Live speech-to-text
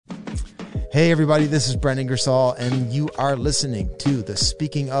Hey everybody, this is Brent Ingersoll, and you are listening to the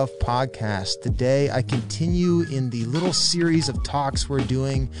Speaking of podcast. Today I continue in the little series of talks we're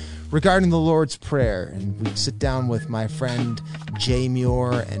doing regarding the Lord's Prayer, and we sit down with my friend Jay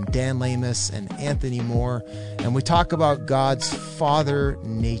Muir and Dan Lamos and Anthony Moore, and we talk about God's Father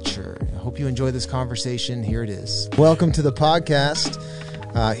nature. I hope you enjoy this conversation. Here it is. Welcome to the podcast,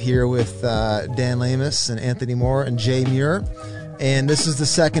 here with Dan Lamos and Anthony Moore and Jay Muir. And this is the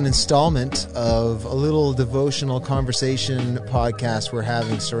second installment of a little devotional conversation podcast we're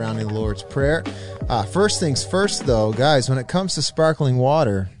having surrounding the Lord's Prayer. First things first, though, guys, when it comes to sparkling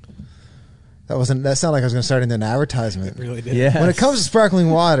water, that sounded like I was going to start into an advertisement. It really did. Yes. When it comes to sparkling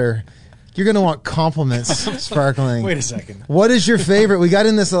water, you're going to want compliments sparkling. Wait a second. What is your favorite? We got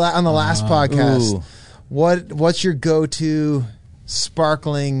in this on the last podcast. Ooh. What's your go-to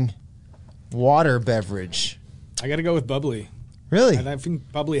sparkling water beverage? I got to go with bubbly. Really? I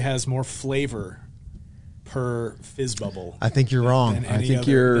think bubbly has more flavor per fizz bubble. I think you're wrong. than I any think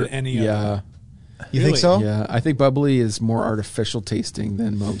other- you're, than any yeah, other. You Really? think so? yeah. I think bubbly is more artificial tasting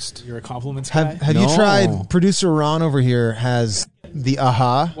than most. You're a compliments guy? Have you No. tried? Producer Ron over here has the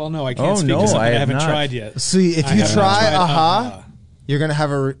AHA. Well, no, I can't Oh, speak no, to something I I have haven't not. tried yet. See, if I you have not try tried AHA, you're gonna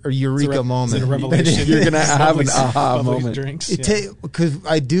have a eureka Is it moment. a revelation? You're gonna It's have an bubbly- aha bubbly moment. Drinks. Because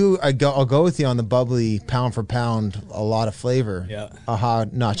I'll go with you on the bubbly pound for pound. A lot of flavor. Yeah. AHA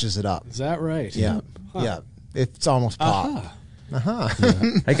notches it up. Is that right? Yeah, Huh. yeah. It's almost pop.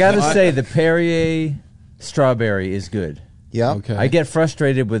 Aha. I gotta say, the Perrier strawberry is good. Yeah. Okay. I get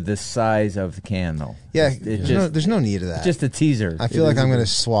frustrated with the size of the can, though. Yeah. It There's no need of that. just a teaser. I feel like I'm gonna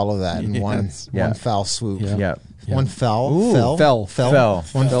swallow that in Yes. one foul swoop. Yeah. yeah. One fell. Ooh, fell. fell.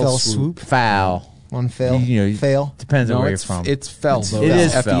 One Fell fell swoop. swoop. Foul. One fail. You fail. Depends on No, where you're it's from. it's fell though. It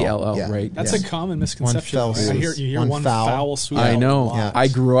is F-E-L-L, Yeah. right? That's Yes. a common misconception. One fell you swoop. hear One one foul. foul swoop. I a know. lot. I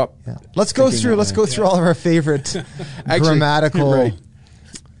grew up. Yeah. Let's go Thinking through. that Let's way. go through all of our favorite Actually, grammatical. right.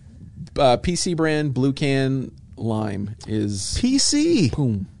 PC brand blue can lime is PC.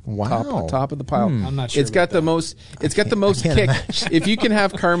 boom. Wow. Top of the pile. I'm not sure It's got about the that. most. It's got the most can't kick. imagine. If you can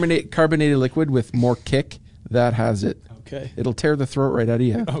have carbonated liquid with more kick, that has it. Okay. It'll tear the throat right out of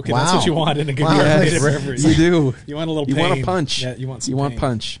you. Okay, Wow. that's what you want in a good Wow. carbonated Yes. beverage. You do. You want a little You pain. want a punch. Yeah, you want some You want pain.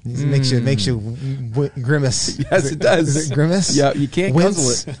 punch. It makes you grimace. Yes, it does. Is it grimace? Yeah, you can't wince.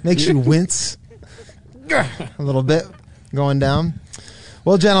 guzzle it. Makes you wince a little bit going down.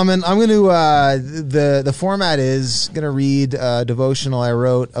 Well, gentlemen, I'm going to the format is going to read a devotional I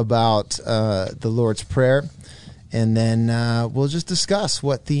wrote about the Lord's Prayer, and then we'll just discuss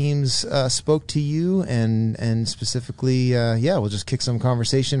what themes spoke to you, and specifically, we'll just kick some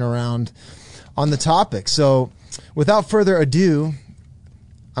conversation around on the topic. So, without further ado,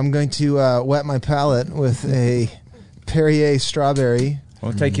 I'm going to wet my palate with a Perrier strawberry.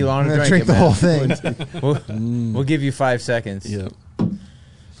 Won't take you long I'm to going to drink drink the it, whole man. thing. We'll give you 5 seconds. Yeah.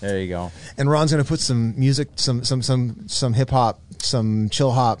 There you go. And Ron's going to put some music, some hip hop, some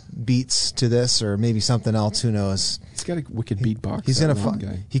chill hop beats to this, or maybe something else. Who knows? He's got a wicked beatbox. He's that going to. Ron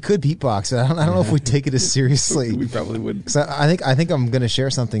guy. He could beatbox. I don't know if we take it as seriously. We probably would. 'Cause I think I'm going to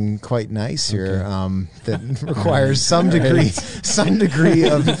share something quite nice here that requires some degree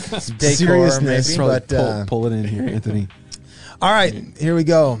of seriousness. maybe? But Pull it in here, Anthony. all right, here we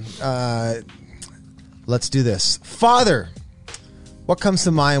go. Let's do this. Father. What comes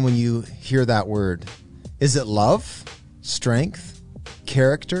to mind when you hear that word? Is it love, strength,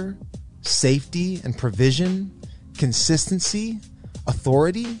 character, safety and provision, consistency,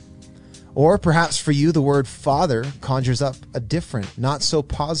 authority? Or perhaps for you, the word father conjures up a different, not so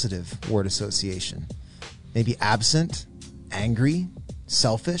positive word association. Maybe absent, angry,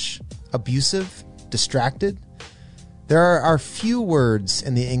 selfish, abusive, distracted. There are few words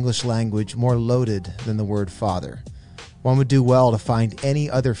in the English language more loaded than the word father. One would do well to find any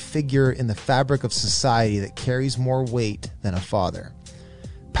other figure in the fabric of society that carries more weight than a father.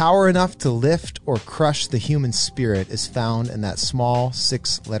 Power enough to lift or crush the human spirit is found in that small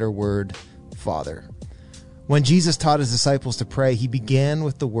 6-letter word, Father. When Jesus taught his disciples to pray, he began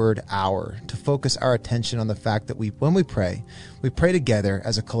with the word our, to focus our attention on the fact that when we pray together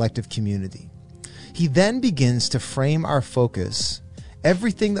as a collective community. He then begins to frame our focus,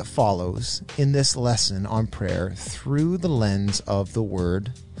 everything that follows in this lesson on prayer, through the lens of the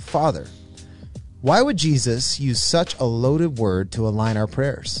word Father. Why would Jesus use such a loaded word to align our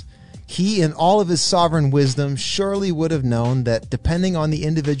prayers? He, in all of his sovereign wisdom, surely would have known that depending on the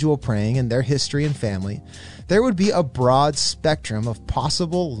individual praying and their history and family, there would be a broad spectrum of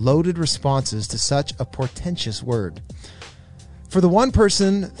possible loaded responses to such a portentous word. For the one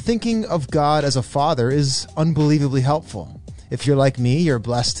person, thinking of God as a father is unbelievably helpful. If you're like me, you're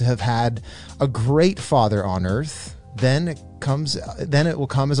blessed to have had a great father on earth. Then it will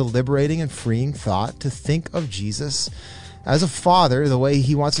come as a liberating and freeing thought to think of Jesus as a father, the way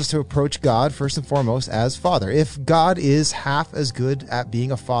he wants us to approach God, first and foremost, as Father. If God is half as good at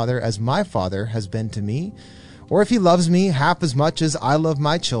being a father as my father has been to me, or if he loves me half as much as I love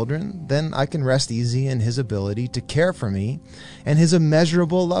my children, then I can rest easy in his ability to care for me and his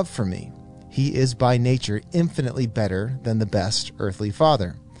immeasurable love for me. He is by nature infinitely better than the best earthly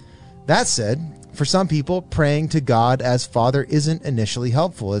father. That said, for some people, praying to God as Father isn't initially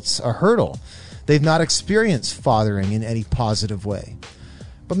helpful. It's a hurdle. They've not experienced fathering in any positive way.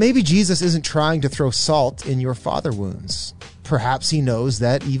 But maybe Jesus isn't trying to throw salt in your father wounds. Perhaps he knows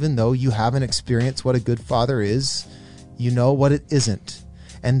that even though you haven't experienced what a good father is, you know what it isn't.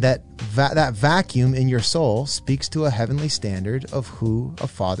 And that that vacuum in your soul speaks to a heavenly standard of who a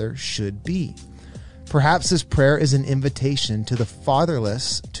father should be. Perhaps this prayer is an invitation to the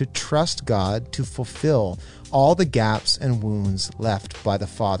fatherless to trust God to fulfill all the gaps and wounds left by the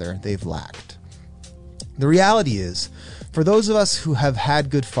father they've lacked. The reality is, for those of us who have had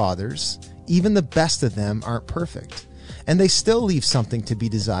good fathers, even the best of them aren't perfect, and they still leave something to be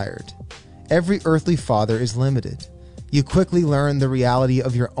desired. Every earthly father is limited. You quickly learn the reality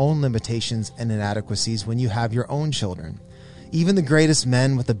of your own limitations and inadequacies when you have your own children. Even the greatest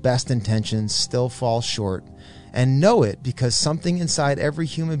men with the best intentions still fall short, and know it because something inside every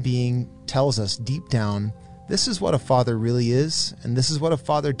human being tells us deep down, this is what a father really is, and this is what a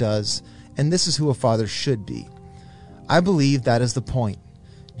father does, and this is who a father should be. I believe that is the point.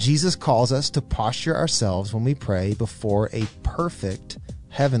 Jesus calls us to posture ourselves when we pray before a perfect,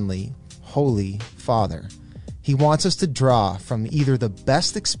 heavenly, holy Father. He wants us to draw from either the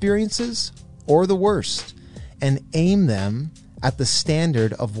best experiences or the worst and aim them at the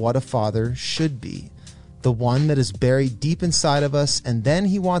standard of what a father should be, the one that is buried deep inside of us, and then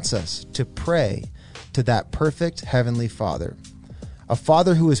he wants us to pray to that perfect heavenly Father. A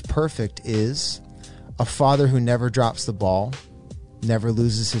father who is perfect is a father who never drops the ball, never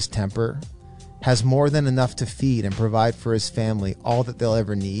loses his temper, has more than enough to feed and provide for his family all that they'll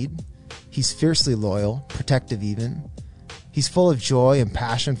ever need. He's fiercely loyal, protective even. He's full of joy and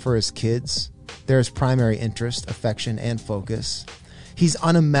passion for his kids. They're his primary interest, affection, and focus. He's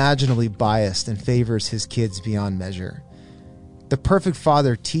unimaginably biased and favors his kids beyond measure. The perfect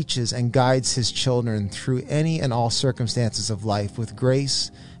father teaches and guides his children through any and all circumstances of life with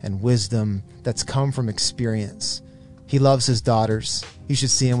grace and wisdom that's come from experience. He loves his daughters. You should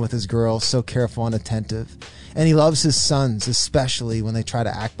see him with his girls, so careful and attentive. And he loves his sons, especially when they try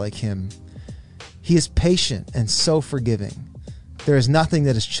to act like him. He is patient and so forgiving. There is nothing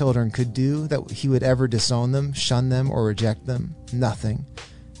that his children could do that he would ever disown them, shun them, or reject them. Nothing.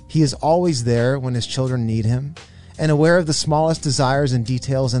 He is always there when his children need him, and aware of the smallest desires and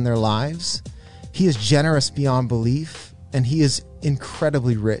details in their lives. He is generous beyond belief, and he is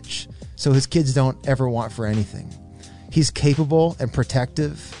incredibly rich, so his kids don't ever want for anything. He's capable and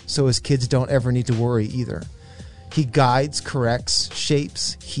protective, so his kids don't ever need to worry either. He guides, corrects,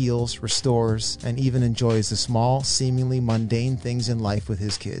 shapes, heals, restores, and even enjoys the small, seemingly mundane things in life with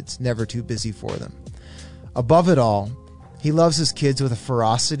his kids, never too busy for them. Above it all, he loves his kids with a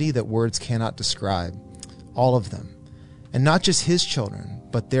ferocity that words cannot describe. All of them. And not just his children,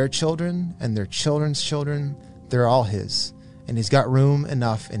 but their children and their children's children. They're all his. And he's got room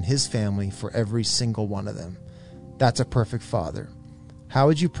enough in his family for every single one of them. That's a perfect father. How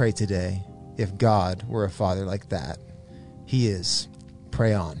would you pray today if God were a father like that? He is.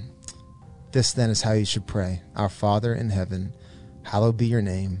 Pray on. This then is how you should pray. Our Father in heaven, hallowed be your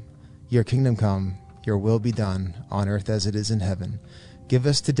name. Your kingdom come, your will be done, on earth as it is in heaven. Give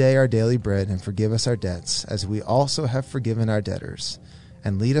us today our daily bread, and forgive us our debts, as we also have forgiven our debtors.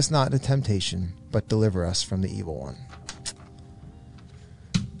 And lead us not into temptation, but deliver us from the evil one.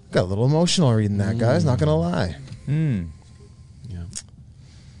 Got a little emotional reading that, guys, not going to lie. Yeah.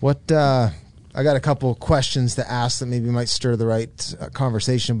 What, I got a couple questions to ask that maybe might stir the right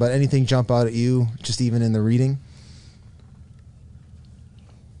conversation, but anything jump out at you, just even in the reading?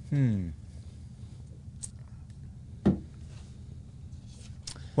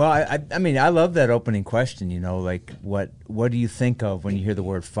 Well, I mean, I love that opening question, you know, like what do you think of when you hear the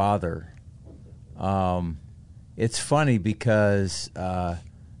word father? It's funny because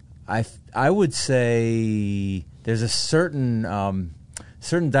I would say there's a certain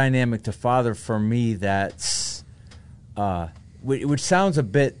dynamic to father for me that's which sounds a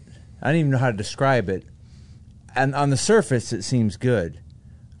bit, I don't even know how to describe it. And on the surface, it seems good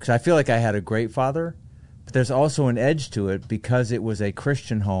because I feel like I had a great father. But there's also an edge to it because it was a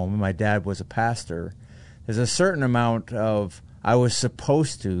Christian home and my dad was a pastor. there's a certain amount of I was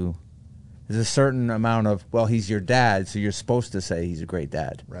supposed to. There's a certain amount of, well, he's your dad, so you're supposed to say he's a great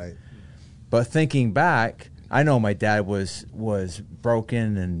dad. Right. But thinking back, I know my dad was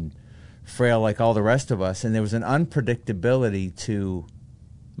broken and frail like all the rest of us, and there was an unpredictability to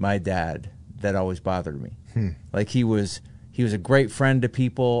my dad that always bothered me. Like he was a great friend to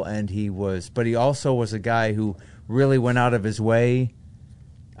people, but he also was a guy who really went out of his way.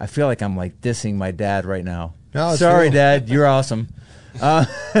 I feel like I'm like dissing my dad right now. No, sorry, cool. Dad, you're awesome. But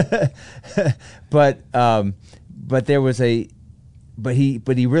there was but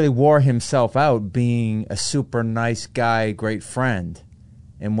he really wore himself out being a super nice guy, great friend.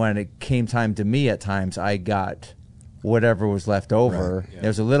 And when it came time to me, at times I got whatever was left over. Right. Yeah. There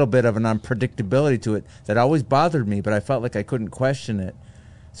was a little bit of an unpredictability to it that always bothered me, but I felt like I couldn't question it.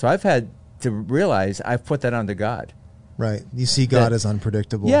 So I've had to realize I've put that onto God. Right. You see God as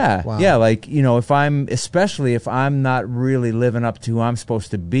unpredictable. Yeah. Wow. Yeah. Like, especially if I'm not really living up to who I'm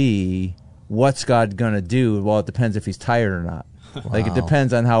supposed to be, what's God going to do? Well, it depends if he's tired or not. Wow. Like, it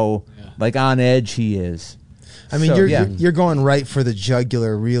depends on how, on edge he is. I mean, So, you're going right for the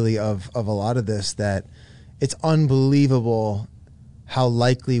jugular, really, of a lot of this, that it's unbelievable how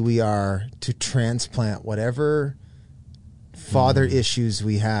likely we are to transplant whatever father issues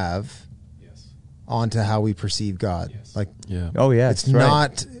we have onto how we perceive God. Yes. Like, Oh, yeah. it's that's right.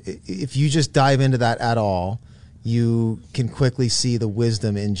 not, if you just dive into that at all, you can quickly see the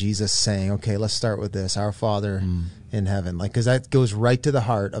wisdom in Jesus saying, okay, let's start with this, our Father in heaven. Like, because that goes right to the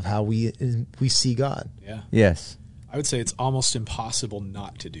heart of how we see God. Yeah. Yes. I would say it's almost impossible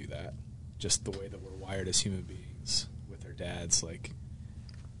not to do that. Just the way that we're wired as human beings with our dads. Like,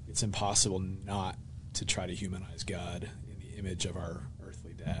 it's impossible not to try to humanize God in the image of our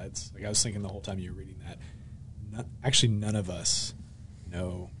earthly dads. Like, I was thinking the whole time you were reading that, none of us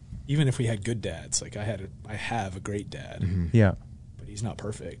know, even if we had good dads, like I have a great dad, Yeah. but he's not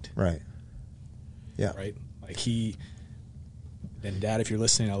perfect. Right. Yeah. Right? Like and Dad, if you're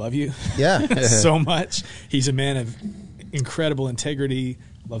listening, I love you Yeah. so much. He's a man of incredible integrity,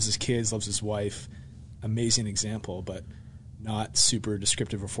 loves his kids, loves his wife, amazing example, but not super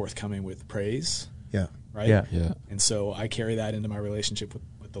descriptive or forthcoming with praise. Yeah. Right? Yeah. And so I carry that into my relationship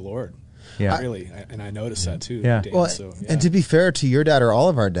with the Lord. Yeah. Really. And I notice that too. Yeah. Dan, Well, so, yeah. and to be fair to your dad or all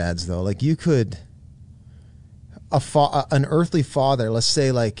of our dads, though, like you could, an earthly father, let's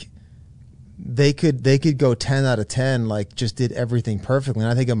say, like they could go 10 out of 10, like just did everything perfectly.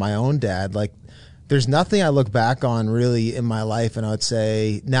 And I think of my own dad, like there's nothing I look back on really in my life, and I would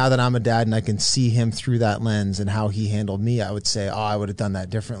say now that I'm a dad and I can see him through that lens and how he handled me, I would say, oh, I would have done that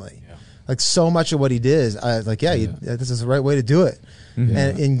differently. Yeah. Like so much of what he did, I was like, this is the right way to do it. Mm-hmm.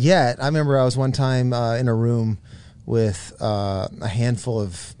 And yet, I remember I was one time in a room with a handful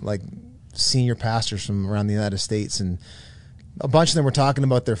of like senior pastors from around the United States, and a bunch of them were talking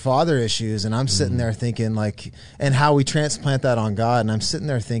about their father issues, and I'm sitting there thinking like, and how we transplant that on God, and I'm sitting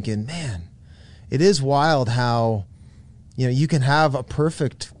there thinking, man, it is wild how, you can have a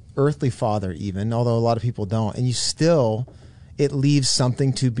perfect earthly father even, although a lot of people don't, and it leaves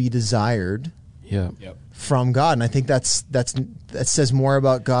something to be desired. Yeah. Yep. From God. And I think that says more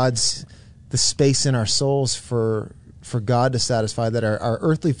about the space in our souls for God to satisfy that our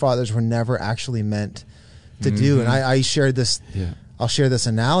earthly fathers were never actually meant to do. And I shared this, I'll share this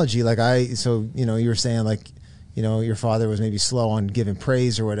analogy. Like you were saying like, your father was maybe slow on giving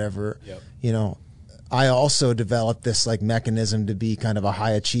praise or whatever. Yep. I also developed this like mechanism to be kind of a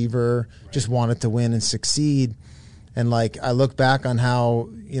high achiever, just wanted to win and succeed. And like I look back on how,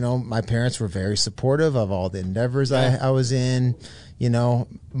 my parents were very supportive of all the endeavors I was in.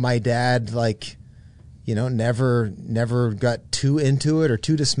 My dad like, never got too into it or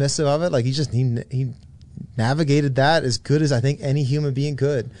too dismissive of it. Like he navigated that as good as I think any human being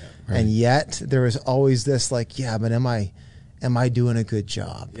could. Right. And yet there was always this like, but am I doing a good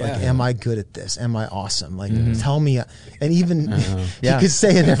job? Yeah. Like, am I good at this? Am I awesome? Like, tell me. And even you could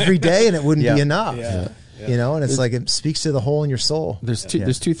say it every day and it wouldn't be enough. Yeah. And it's like it speaks to the hole in your soul. There's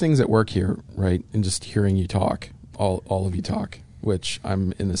two things at work here, right? And just hearing you talk, all of you talk, which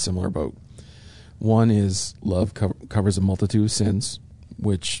I'm in a similar boat. One is love covers a multitude of sins,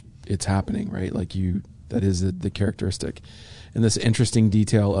 which it's happening, right? Like that is the characteristic. And this interesting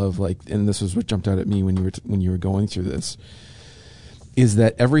detail of like, and this was what jumped out at me when you were going through this, is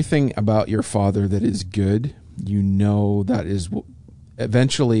that everything about your father that is good, that is.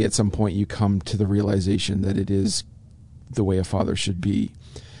 Eventually, at some point, you come to the realization that it is the way a father should be.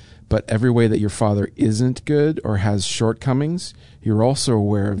 But every way that your father isn't good or has shortcomings, you're also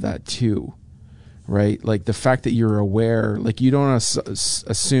aware of that too, right? Like the fact that you're aware, like you don't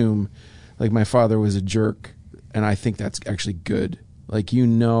assume, Like my father was a jerk, and I think that's actually good. Like,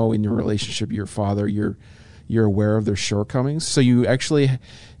 in your relationship with your father, you're aware of their shortcomings, so you actually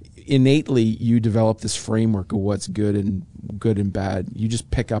innately you develop this framework of what's good and bad. You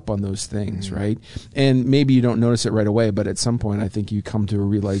just pick up on those things, right? And maybe you don't notice it right away, but at some point I think you come to a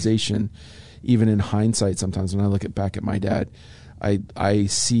realization, even in hindsight. Sometimes when I look back at my dad, I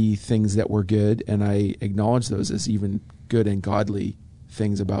see things that were good, and I acknowledge those as even good and godly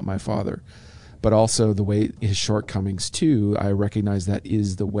things about my father. But also the way his shortcomings too, I recognize that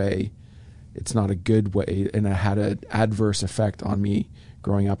is the way. It's not a good way, and it had an adverse effect on me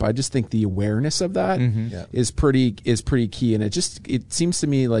growing up. I just think the awareness of that is pretty key, and it seems to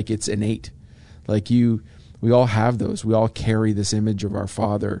me like it's innate. Like we all have those. We all carry this image of our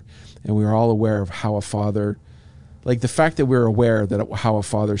father, and we're all aware of how a father. Like the fact that we're aware that how a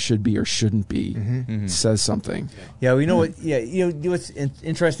father should be or shouldn't be says something. Yeah, well, you know what? Yeah, you know what's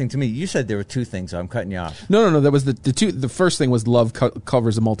interesting to me. You said there were two things. I'm cutting you off. No. That was the two. The first thing was love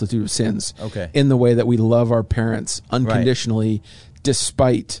covers a multitude of sins. Okay. In the way that we love our parents unconditionally,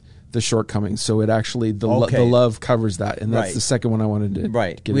 despite the shortcomings. So it actually the love covers that, and that's the second one I wanted to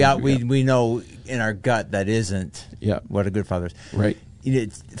get into. We know in our gut that isn't what a good father is. Right.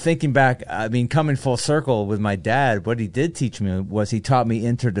 Thinking back, I mean, coming full circle with my dad, what he did teach me was he taught me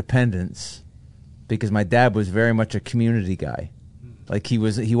interdependence, because my dad was very much a community guy. Like he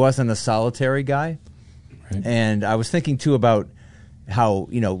wasn't a solitary guy. Right. And I was thinking too about how,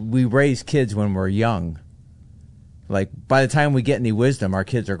 we raise kids when we're young. Like by the time we get any wisdom, our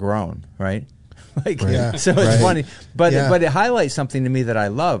kids are grown, right? So it's funny, but it highlights something to me that I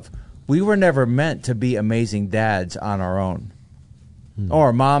love. We were never meant to be amazing dads on our own.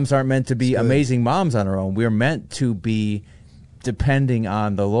 Or moms aren't meant to be amazing moms on our own. We're meant to be depending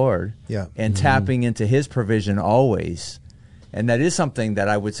on the Lord and tapping into His provision always. And that is something that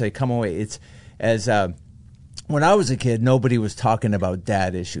I would say, come away. It's as when I was a kid, nobody was talking about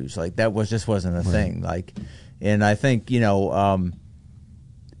dad issues. Like that just wasn't a thing. Like, and I think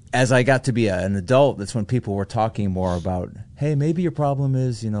as I got to be an adult, that's when people were talking more about, hey, maybe your problem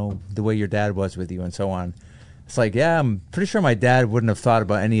is the way your dad was with you and so on. It's like, I'm pretty sure my dad wouldn't have thought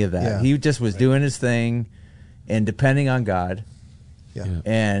about any of that. Yeah. He just was doing his thing and depending on God. Yeah.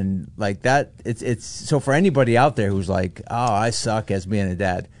 And like that, it's so for anybody out there who's like, oh, I suck as being a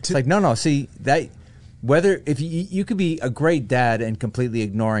dad. It's like, no, see that if you could be a great dad and completely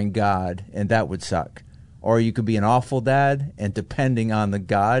ignoring God, and that would suck. Or you could be an awful dad and depending on the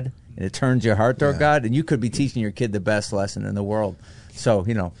God, and it turns your heart toward God, and you could be teaching your kid the best lesson in the world. So,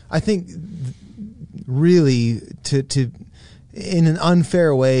 I think really to in an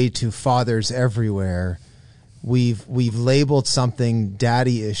unfair way to fathers everywhere, we've labeled something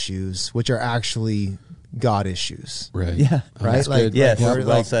daddy issues, which are actually God issues. Right. Yeah. Right. Like, yes.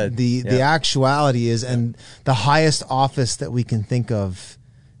 Well said. The actuality is, and the highest office that we can think of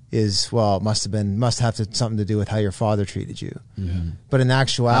is, must have something to do with how your father treated you. Yeah. But in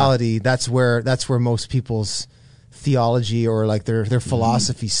actuality, that's where most people's theology or like their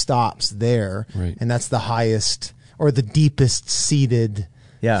philosophy stops there. Right. And that's the highest or the deepest seated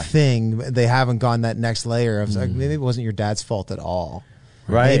thing. They haven't gone that next layer of like, maybe it wasn't your dad's fault at all.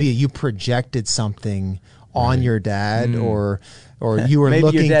 Right. Maybe you projected something on your dad or you were maybe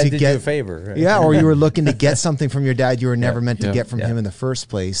looking your dad to did get you a favor. Right? Yeah, or you were looking to get something from your dad you were never meant to get from him in the first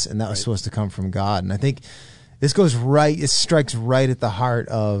place, and that was supposed to come from God. And I think this it strikes right at the heart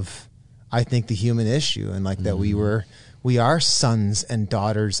of, I think, the human issue, and like that we are sons and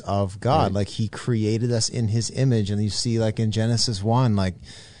daughters of God. Right. Like He created us in His image, and you see like in Genesis 1, like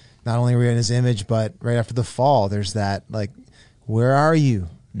not only are we in His image, but right after the fall, there's that like, where are you?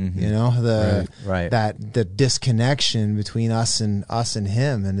 Mm-hmm. The disconnection between us and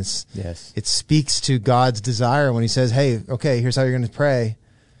Him, and it speaks to God's desire when He says, "Hey, okay, here's how you're going to pray."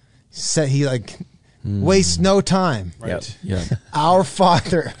 He wastes no time. Right. Yeah. Our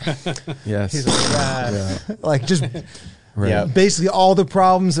Father. Yes. He's like, just basically all the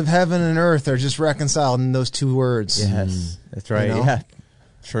problems of heaven and earth are just reconciled in those two words. Yes, that's right. Yeah,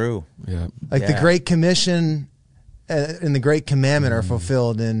 true. Yeah. Like the Great Commission and the Great Commandment are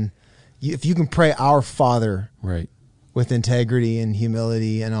fulfilled if you can pray Our Father with integrity and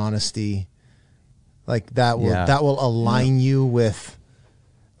humility and honesty, like that will align you with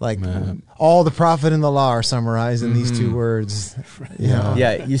like all the prophet and the law are summarized in these two words.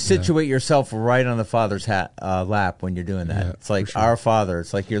 You situate yourself right on the Father's lap when you're doing that. It's like Our Father.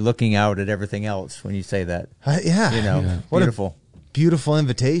 It's like you're looking out at everything else when you say that. Beautiful. Beautiful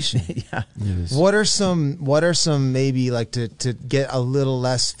invitation. What are some maybe like to get a little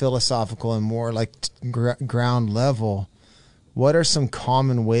less philosophical and more like ground level? What are some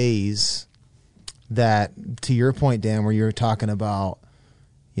common ways that, to your point, Dan, where you're talking about,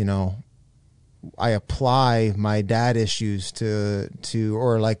 I apply my dad issues to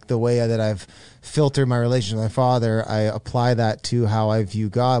or like the way that I've filtered my relationship with my father, I apply that to how I view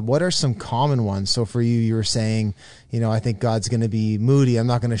God. What are some common ones? So for you were saying, I think God's going to be moody. I'm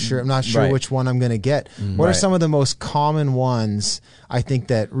not sure Right. which one I'm going to get. What are Right. some of the most common ones I think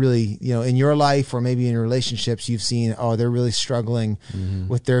that really, in your life or maybe in your relationships you've seen, they're really struggling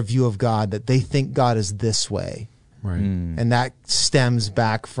with their view of God, that they think God is this way. Right. And that stems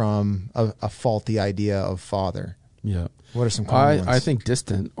back from a faulty idea of father. Yeah. What are some common ones? I think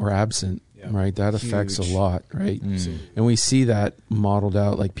distant or absent, right? That affects a Huge. lot, right? And we see that modeled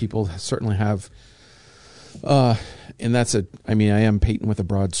out. Like people certainly have, and that's I am painting with a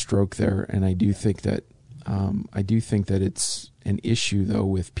broad stroke there, and I do think that it's an issue though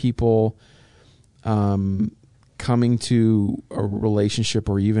with people, coming to a relationship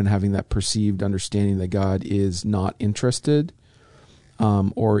or even having that perceived understanding that God is not interested,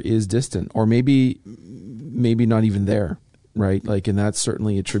 or is distant, or maybe not even there, right? Like, and that's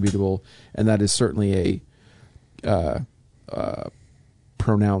certainly attributable, and that is certainly a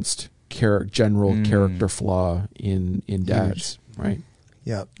pronounced general character flaw in dads, right?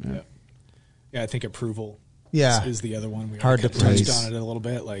 Yep. Yeah, I think approval Yeah. is the other one. We Hard to already touched please. on it a little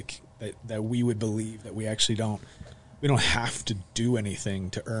bit, like that we would believe that we actually don't have to do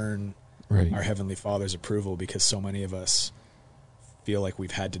anything to earn Right. our Heavenly Father's approval, because so many of us feel like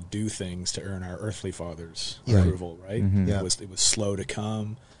we've had to do things to earn our earthly Father's approval, right? Yeah. It was slow to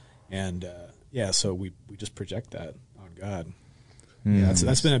come, and so we just project that on God. Yeah,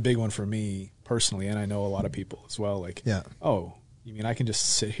 that's been a big one for me personally, and I know a lot of people as well. Like, oh, you mean I can just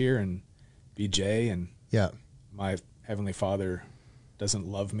sit here and be Jay, and my Heavenly Father doesn't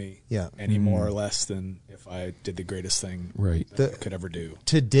love me any more or less than if I did the greatest thing that I could ever do.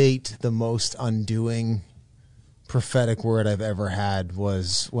 To date, the most undoing prophetic word I've ever had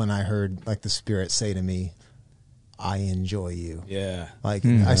was when I heard like the Spirit say to me, I enjoy you. Yeah. Like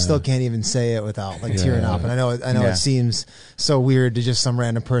I still can't even say it without like tearing up. And I know it seems so weird to just some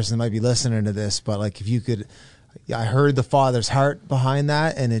random person that might be listening to this, but like if you could, I heard the Father's heart behind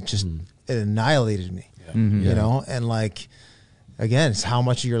that, and it just it annihilated me. And like, again, it's how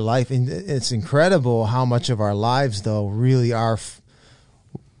much of your life, and it's incredible how much of our lives though really are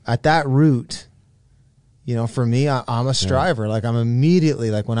at that root. For me, I'm a striver. Like I'm immediately,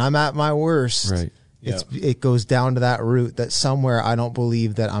 like when I'm at my worst, it goes down to that root that somewhere I don't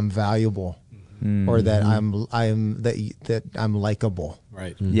believe that I'm valuable or that I'm likable.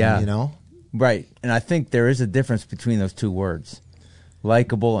 Right. Yeah. Right. And I think there is a difference between those two words.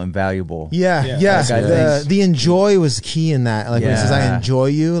 Likable and valuable. Yeah. Like, The enjoy was key in that. Like when it says I enjoy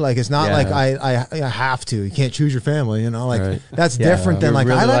you, like it's not like I have to. You can't choose your family, like that's different than You're like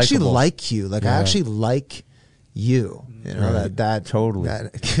really I actually likable. like you. Like I actually like you. That Totally.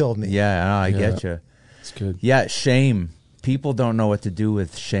 that killed me. Yeah, I get you. It's good. Yeah, shame. People don't know what to do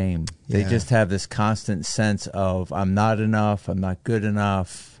with shame. They just have this constant sense of I'm not enough, I'm not good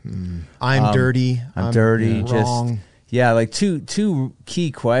enough. I'm dirty. I'm dirty. Wrong. Like two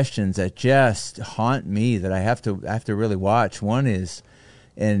key questions that just haunt me that I have to really watch. One is,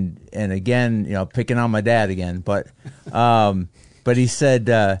 and again, picking on my dad again, but he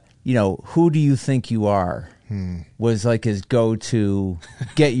said, who do you think you are? Was like his go-to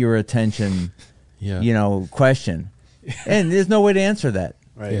get your attention, question, and there's no way to answer that.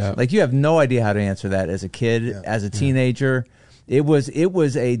 Right. Yeah. Like you have no idea how to answer that as a kid, as a teenager. It was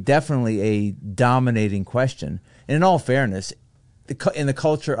definitely a dominating question. And in all fairness, in the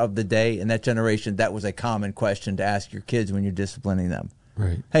culture of the day in that generation, that was a common question to ask your kids when you're disciplining them.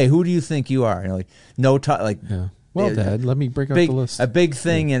 Right. Hey, who do you think you are? Well, Dad, let me break out the list. A big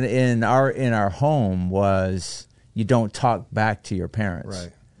thing in our home was you don't talk back to your parents.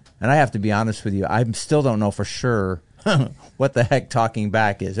 Right. And I have to be honest with you, I still don't know for sure what the heck talking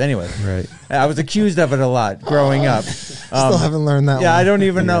back is. Anyway, Right. I was accused of it a lot growing up. Still haven't learned that. Yeah, one. I don't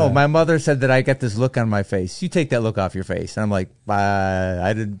even know. My mother said that I got this look on my face. You take that look off your face. And I'm like,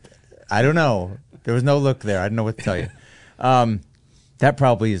 I don't know. There was no look there. I don't know what to tell you. That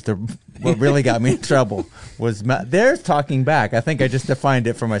probably is what really got me in trouble. There's talking back. I think I just defined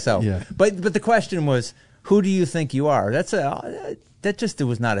it for myself. Yeah. But the question was, who do you think you are? It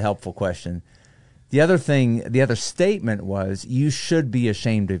was not a helpful question. The other statement was, you should be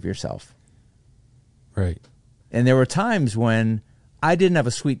ashamed of yourself. Right. And there were times when I didn't have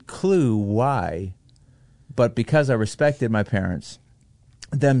a sweet clue why, but because I respected my parents,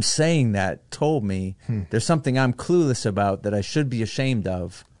 them saying that told me there's something I'm clueless about that I should be ashamed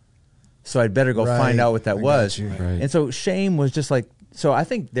of, so I'd better go find out what that was. you. Right. And so shame was just like, so I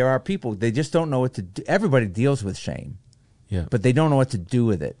think there are people, they just don't know what to do. Everybody deals with shame, but they don't know what to do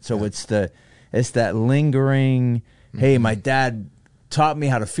with it. So it's that lingering, hey, my dad taught me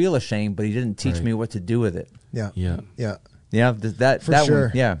how to feel ashamed, but he didn't teach me what to do with it. Yeah. That For sure.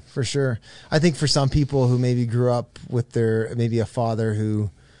 one, yeah, for sure. I think for some people who maybe grew up with maybe a father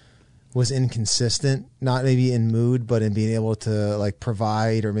who was inconsistent, not maybe in mood, but in being able to like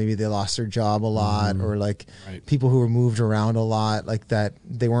provide, or maybe they lost their job a lot, or like people who were moved around a lot, like that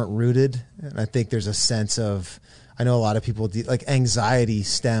they weren't rooted. And I think there's a sense of, I know a lot of people like anxiety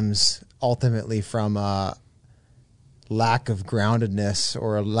stems ultimately from a lack of groundedness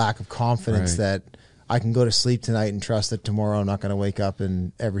or a lack of confidence that I can go to sleep tonight and trust that tomorrow I'm not going to wake up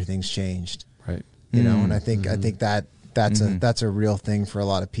and everything's changed. Right. You know, and I think that's a real thing for a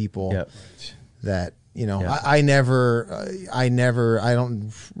lot of people. Yep. That, you know, I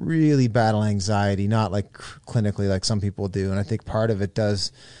don't really battle anxiety, not like clinically like some people do. And I think part of it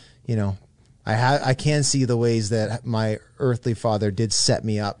does, you know, I can see the ways that my earthly father did set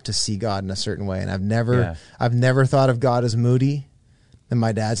me up to see God in a certain way. And I've never thought of God as moody. And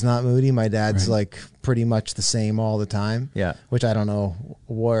my dad's not moody. My dad's like pretty much the same all the time. Yeah. Which I don't know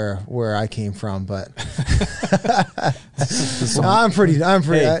where I came from, but I'm pretty.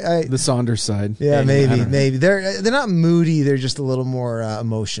 Hey, the Saunders side. Yeah, maybe they're not moody. They're just a little more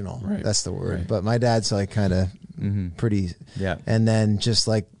emotional. Right. That's the word. Right. But my dad's like kind of pretty. Yeah. And then just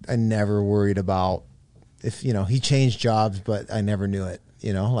like I never worried about if, you know, he changed jobs, but I never knew it.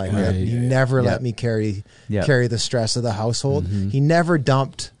 You know, like he never let me carry the stress of the household. He never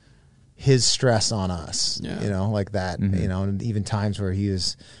dumped his stress on us, you know, like that, you know, and even times where he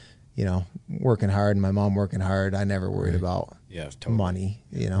was, you know, working hard and my mom working hard, I never worried about money,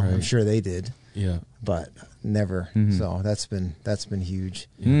 you know, I'm sure they did, but never. So that's been huge.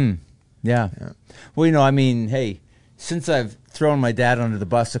 Yeah. Well, you know, I mean, hey, since I've thrown my dad under the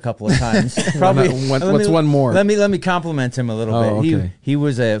bus a couple of times, probably what's one more? Let me compliment him a little bit. Okay. He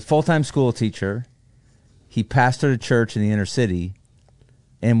was a full-time school teacher. He pastored a church in the inner city,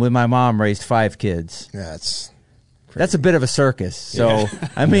 and with my mom raised 5 kids. Yeah, that's a bit of a circus. So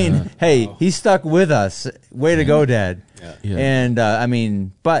I mean, hey, he stuck with us. Way to go, Dad. Yeah. And I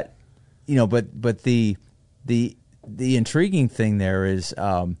mean, but you know, but the intriguing thing there is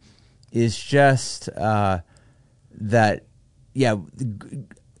just that,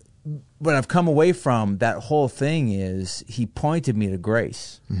 what I've come away from that whole thing is he pointed me to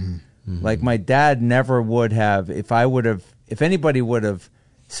grace. Like my dad never would have, if anybody would have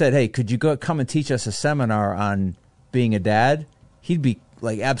said, hey, could you come and teach us a seminar on being a dad? He'd be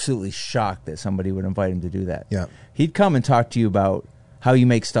like absolutely shocked that somebody would invite him to do that. Yeah. He'd come and talk to you about how you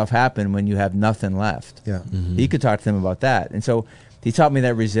make stuff happen when you have nothing left. Yeah. He could talk to them about that. And so he taught me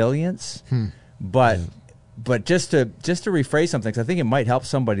that resilience, but just to rephrase something, because I think it might help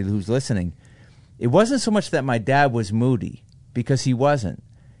somebody who's listening, it wasn't so much that my dad was moody, because he wasn't.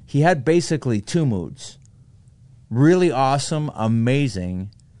 He had basically 2 moods. Really awesome,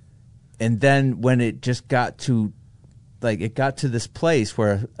 amazing, and then when it just got to, like, it got to this place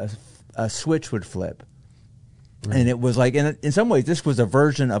where a switch would flip. Right. And it was like, in some ways, this was a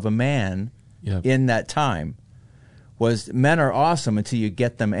version of a man in that time. Was men are awesome until you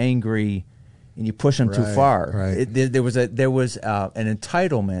get them angry and you push them too far. Right. There was an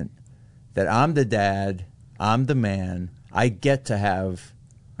entitlement that I'm the dad, I'm the man, I get to have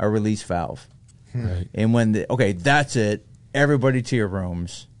a release valve. Right. And when that's it, everybody to your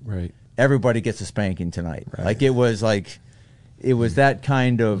rooms. Right. Everybody gets a spanking tonight. Right. Like it was that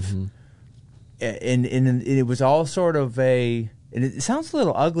kind of, and it was all sort of and it sounds a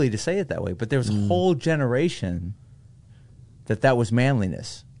little ugly to say it that way, but there was a whole generation that was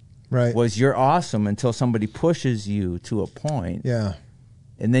manliness. Right. Was you're awesome until somebody pushes you to a point. Yeah.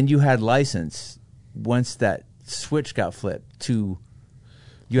 And then you had license once that switch got flipped to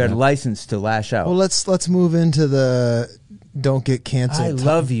you had license to lash out. Well, let's move into the don't get canceled. I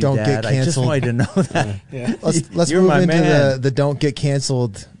love you, don't Dad. Get canceled. I just wanted to know that. Let's move into the don't get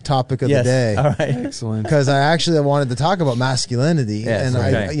canceled topic of the day. All right. Excellent. Because I wanted to talk about masculinity, and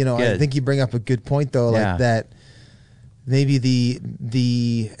I think you bring up a good point though, like that. Maybe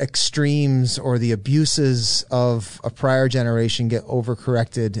the extremes or the abuses of a prior generation get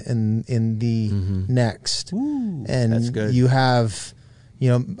overcorrected in the next. Ooh, and that's good. You have,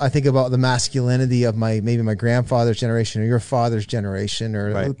 I think about the masculinity of maybe my grandfather's generation or your father's generation,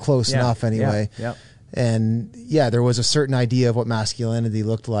 or close enough anyway. Yeah. And there was a certain idea of what masculinity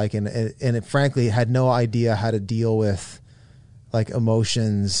looked like, and it frankly had no idea how to deal with like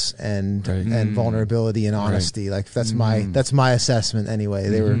emotions and Right. and vulnerability and honesty. Like that's my assessment anyway.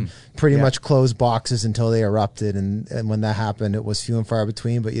 They were pretty Yeah. much closed boxes until they erupted, and when that happened, it was few and far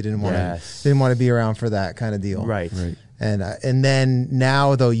between. But you didn't want Yes. to be around for that kind of deal, Right. Right. And then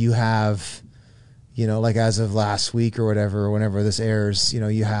now though you have, like as of last week or whatever, whenever this airs,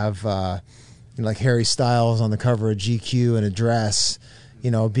 you have like Harry Styles on the cover of GQ in a dress,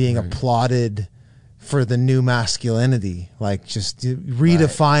 being applauded for the new masculinity, like just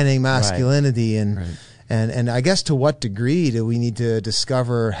redefining masculinity. And Right. and I guess to what degree do we need to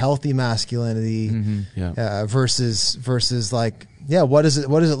discover healthy masculinity Yeah. versus like, what does it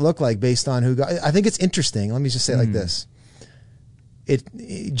look like based on who God? I think it's interesting. Let me just say it like this.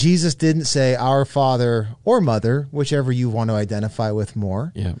 Jesus didn't say our father or mother, whichever you want to identify with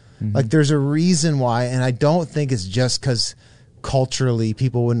more. Yeah. Like there's a reason why, and I don't think it's just because culturally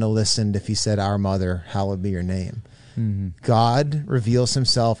people wouldn't have listened if he said our mother, hallowed be your name. God reveals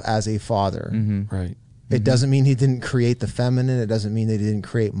himself as a father. Right. It doesn't mean he didn't create the feminine. It doesn't mean that he didn't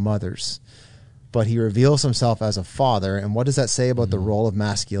create mothers. But he reveals himself as a father. And what does that say about the role of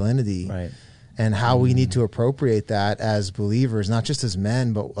masculinity? Right. And how we need to appropriate that as believers, not just as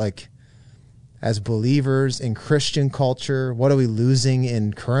men, but like as believers in Christian culture. What are we losing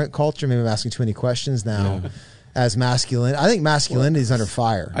in current culture? Maybe I'm asking too many questions now. As masculine, I think masculinity is under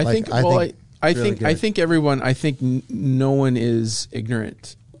fire. I think everyone. I think no one is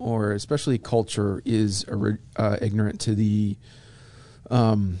ignorant, or especially culture is ignorant to the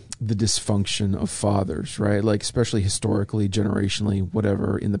dysfunction of fathers, right? Like especially historically, generationally,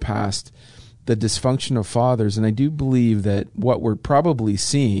 whatever in the past, the dysfunction of fathers. And I do believe that what we're probably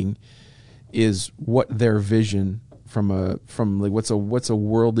seeing is what their vision from like what's a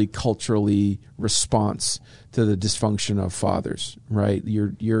worldly culturally response to the dysfunction of fathers, right?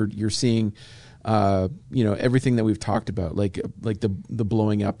 You're seeing everything that we've talked about, like the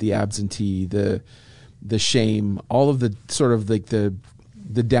blowing up, the absentee, the shame, all of the sort of like the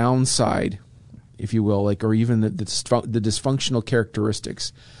downside, if you will, like, or even the dysfunctional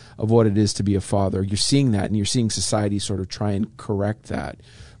characteristics of what it is to be a father. You're seeing that, and you're seeing society sort of try and correct that,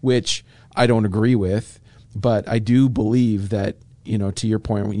 which I don't agree with, but I do believe that, to your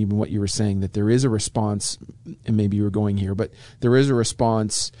point, even what you were saying, that there is a response, and maybe you were going here, but there is a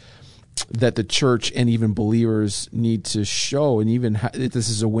response that the church and even believers need to show, and even this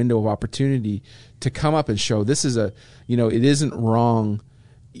is a window of opportunity to come up and show this is it isn't wrong.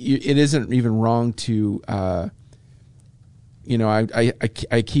 It isn't even wrong to, I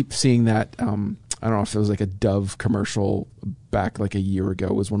keep seeing that, I don't know if it was like a Dove commercial back like a year ago.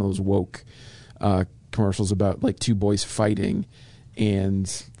 It was one of those woke commercials about like two boys fighting, and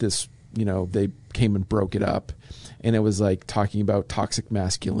this, they came and broke it up, and it was like talking about toxic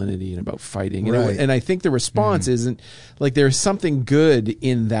masculinity and about fighting. Right. And I think the response isn't like there's something good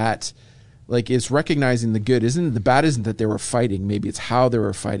in that. Like it's recognizing the good. The bad isn't that they were fighting. Maybe it's how they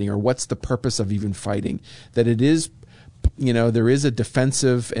were fighting, or what's the purpose of even fighting. That it is, there is a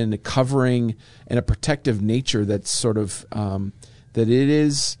defensive and a covering and a protective nature that's sort of that it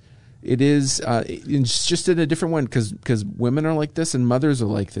is it's just in a different one, because women are like this and mothers are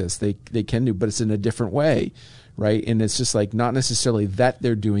like this. They can do, but it's in a different way, right? And it's just like not necessarily that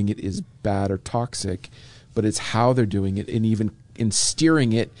they're doing it is bad or toxic, but it's how they're doing it, and even in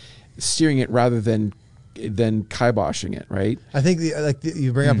steering it rather than kiboshing it, right? I think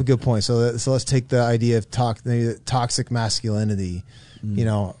you bring up a good point. So let's take the idea of toxic masculinity.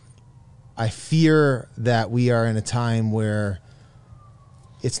 I fear that we are in a time where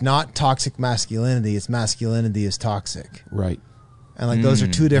it's not toxic masculinity, it's masculinity is toxic. Right. And like those are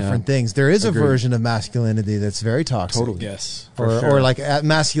two different things. There is Agreed. a version of masculinity that's very toxic. Totally. Yes. Or like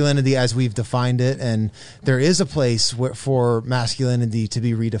masculinity as we've defined it, and there is a place for masculinity to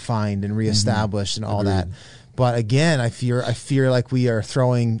be redefined and reestablished and all that. But again, I fear like we are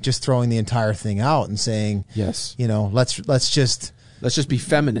throwing the entire thing out and saying, yes, let's just be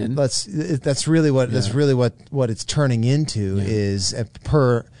feminine. That's really what it's turning into is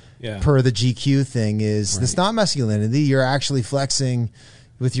per the GQ thing is it's not masculinity. You're actually flexing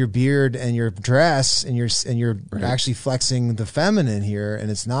with your beard and your dress, and you're actually flexing the feminine here,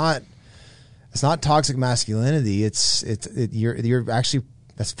 and it's not toxic masculinity. You're actually,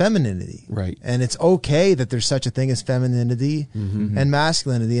 that's femininity, right? And it's okay that there's such a thing as femininity and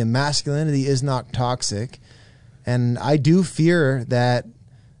masculinity, and masculinity is not toxic. And I do fear that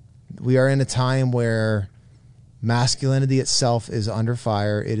we are in a time where masculinity itself is under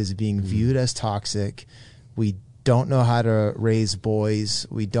fire. It is being viewed as toxic. We don't know how to raise boys.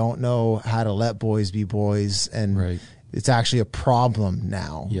 We don't know how to let boys be boys, and it's actually a problem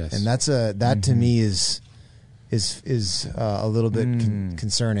now. Yes. And that to me is is a little bit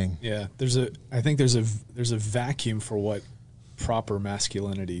concerning. Yeah, I think there's a vacuum for what proper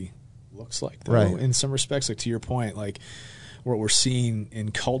masculinity looks like, though. Right. In some respects, like to your point, like what we're seeing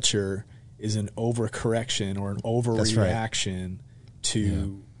in culture is an overcorrection or an overreaction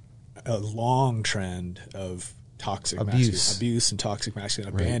to a long trend of toxic abuse and toxic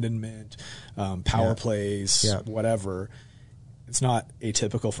masculinity, abandonment, power plays, whatever. It's not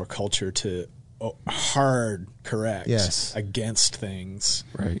atypical for culture to hard correct against things.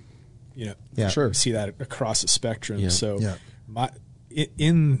 Right. You know, Sure. you see that across the spectrum. Yeah. So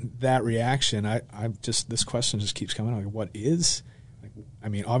in that reaction, I just, this question just keeps coming up. Like, what is, like, I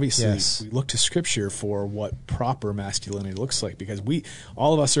mean, obviously we look to Scripture for what proper masculinity looks like, because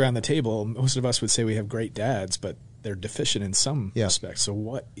all of us around the table, most of us would say we have great dads, but they're deficient in some respects. So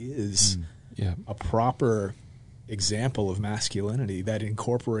what is a proper example of masculinity that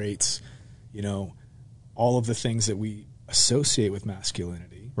incorporates, you know, all of the things that we associate with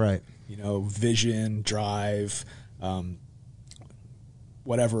masculinity? Right. You know, vision, drive,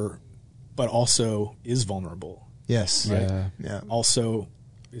 whatever, but also is vulnerable. Yes. Right? Yeah. Also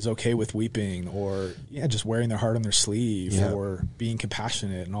is okay with weeping, or just wearing their heart on their sleeve, or being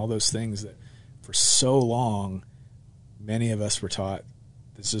compassionate, and all those things that for so long many of us were taught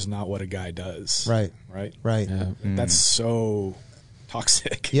this is not what a guy does. Right. Yeah. That's so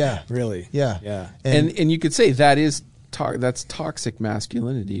toxic. Yeah. Really. Yeah. And you could say that is that's toxic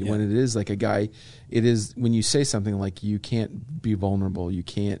masculinity when it is like a guy. It is when you say something like you can't be vulnerable, you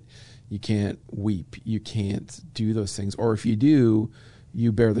can't weep, you can't do those things, or if you do,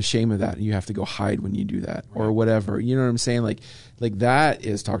 you bear the shame of that and you have to go hide when you do that, or whatever. You know what I'm saying? Like that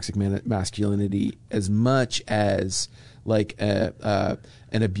is toxic masculinity as much as like an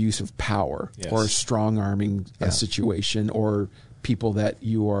abuse of power or a strong arming situation, or people that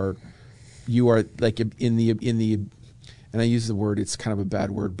you are like in the and I use the word, it's kind of a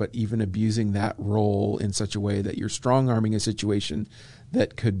bad word, but even abusing that role in such a way that you're strong arming a situation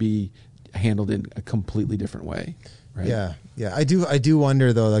that could be handled in a completely different way. Right? Yeah. I do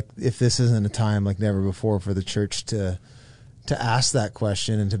wonder though, like if this isn't a time like never before for the church to ask that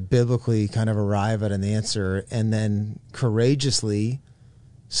question and to biblically kind of arrive at an answer, and then courageously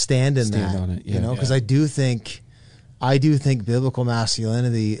stand that on it, you know, because I do think biblical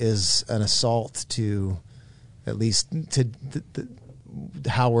masculinity is an assault to, at least to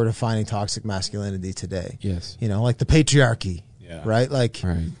how we're defining toxic masculinity today. Yes. You know, like the patriarchy, right? Like,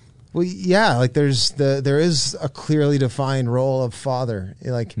 well, like there is a clearly defined role of father.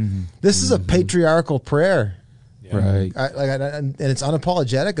 Like this is a patriarchal prayer. Right. And it's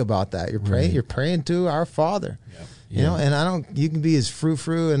unapologetic about that. You're praying to our Father. You know, and you can be as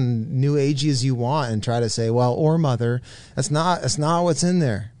frou-frou and new agey as you want and try to say, well, or mother. That's not what's in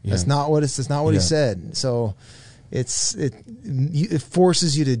there. That's not what he said. So it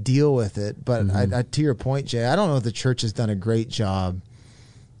forces you to deal with it. But I, to your point, Jay, I don't know if the church has done a great job.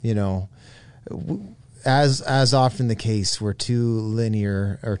 You know, as often the case, we're too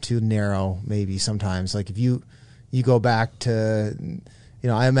linear or too narrow. Maybe sometimes, like if you go back to, you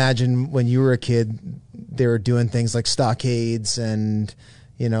know, I imagine when you were a kid, they were doing things like stockades and,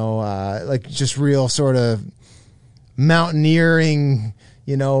 you know, like just real sort of mountaineering,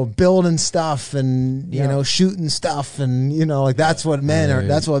 you know, building stuff and, you know, shooting stuff. And, you know, like that's what men are,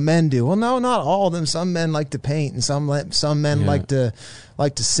 that's what men do. Well, no, not all of them. Some men like to paint and some men like to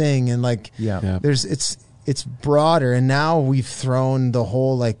sing, and like, it's broader. And now we've thrown the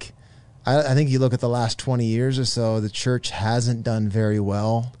whole, like, I think you look at the last 20 years or so, the church hasn't done very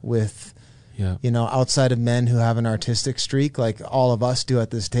well with, you know, outside of men who have an artistic streak, like all of us do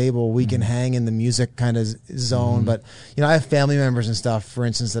at this table, we can hang in the music kind of zone. But, you know, I have family members and stuff, for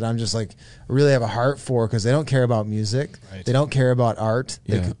instance, that I'm just like, really have a heart for, because they don't care about music. Right. They don't care about art.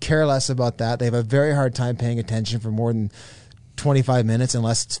 They could care less about that. They have a very hard time paying attention for more than 25 minutes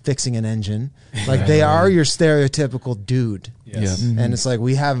unless it's fixing an engine. Like they are your stereotypical dude. And it's like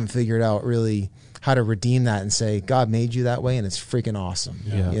we haven't figured out really how to redeem that and say God made you that way and it's freaking awesome.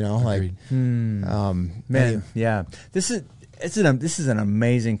 You know, like man, this is an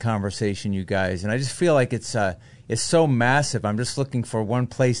amazing conversation, you guys, and I just feel like it's so massive. I'm just looking for one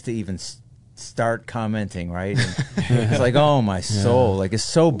place to even start commenting, right? And it's like, oh my soul, like it's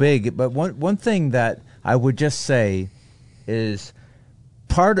so big. But one thing that I would just say is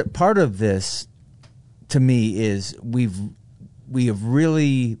part of this to me is we have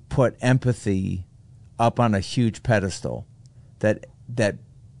really put empathy up on a huge pedestal, that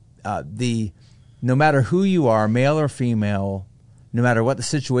no matter who you are, male or female, no matter what the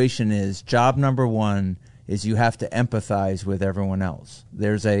situation is, job number one is you have to empathize with everyone else.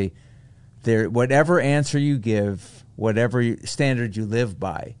 There's a whatever answer you give, whatever standard you live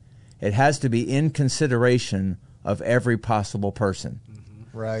by, it has to be in consideration of every possible person.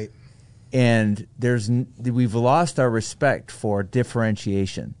 Right. And we've lost our respect for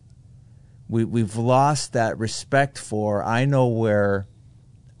differentiation. We've lost that respect for, I know where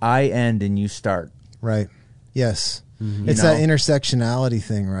I end and you start. Right. Yes. Mm-hmm. It's that intersectionality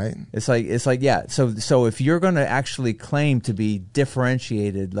thing, right? It's like yeah. So if you're going to actually claim to be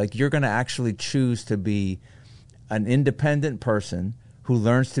differentiated, like you're going to actually choose to be an independent person who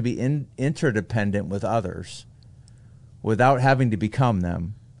learns to be interdependent with others without having to become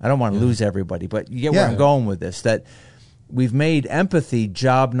them. I don't want to lose everybody, but you get where I'm going with this, that we've made empathy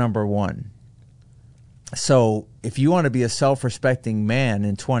job number one. So if you want to be a self-respecting man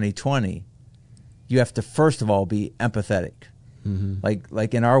in 2020, you have to first of all be empathetic. Mm-hmm.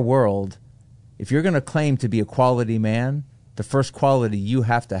 Like in our world, if you're going to claim to be a quality man, the first quality you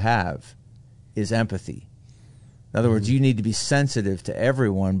have to have is empathy. In other words, you need to be sensitive to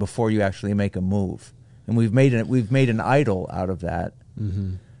everyone before you actually make a move. And we've made an idol out of that.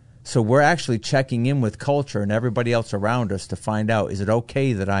 Mm-hmm. So we're actually checking in with culture and everybody else around us to find out, is it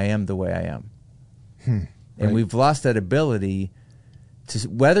okay that I am the way I am? And we've lost that ability to,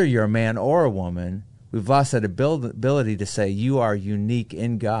 whether you're a man or a woman, we've lost that ability to say you are unique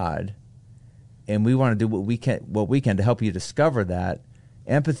in God, and we want to do what we can to help you discover that.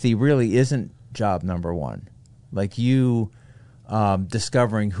 Empathy really isn't job number one. Like you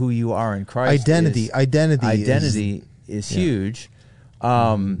discovering who you are in Christ. Identity is huge.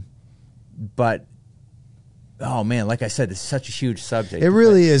 But oh man, like I said, it's such a huge subject. It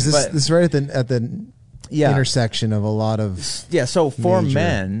really is. This is right at the intersection of a lot of So for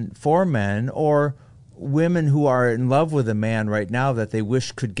men or women who are in love with a man right now that they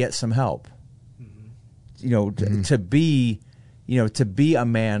wish could get some help, to be a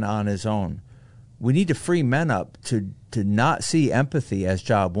man on his own, we need to free men up to not see empathy as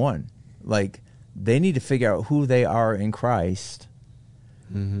job one. Like they need to figure out who they are in Christ.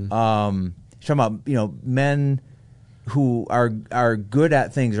 Mm-hmm. Talking about men who are good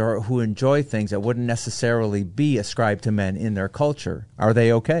at things or who enjoy things that wouldn't necessarily be ascribed to men in their culture. Are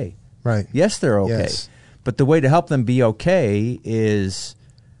they okay? Right. Yes, they're okay. Yes. But the way to help them be okay is,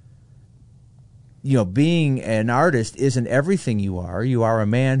 being an artist isn't everything you are. You are a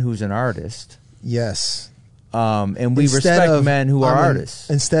man who's an artist. Yes. And we respect men who are artists.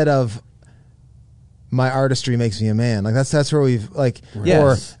 Instead of my artistry makes me a man. Like that's where we've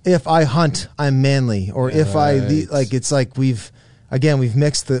or if I hunt, I'm manly. Or if it's like we've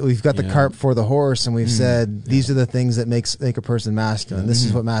mixed we've got the cart before the horse, and we've said these are the things that make a person masculine. This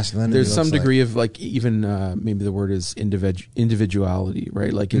is what masculinity There's some looks degree of even maybe the word is individuality,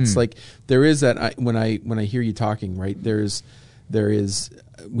 right? Like it's like there is that when I hear you talking, right? There is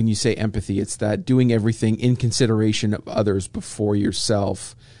when you say empathy, it's that doing everything in consideration of others before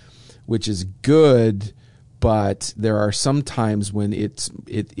yourself, which is good, but there are some times when it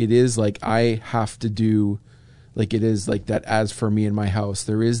is like I have to do, like it is like that. As for me in my house,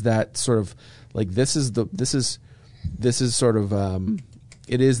 there is that sort of like this is sort of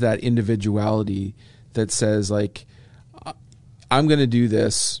it is that individuality that says like I'm going to do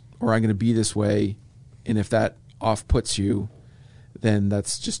this or I'm going to be this way, and if that off puts you, then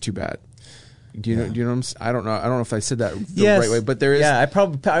that's just too bad. Do you know what I'm saying? I don't know if I said that the right way, but there is. Yeah, I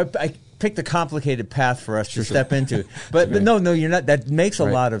picked a complicated path for us to step into. But no, you're not. That makes a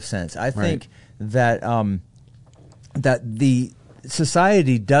lot of sense. I think that that the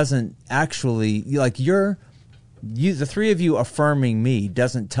society doesn't actually like the three of you affirming me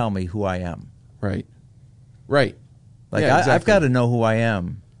doesn't tell me who I am. Right. Like exactly. I've got to know who I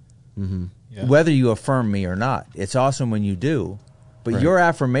am, whether you affirm me or not. It's awesome when you do. But your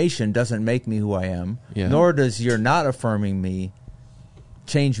affirmation doesn't make me who I am, nor does your not affirming me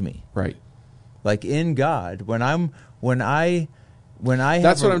change me. Right. Like in God, when I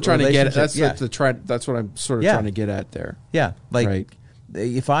that's what I'm trying to get at. That's that's what I'm sort of trying to get at there. Yeah. Like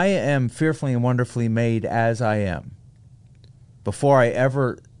if I am fearfully and wonderfully made as I am, before I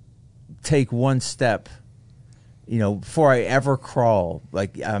ever take one step, before I ever crawl,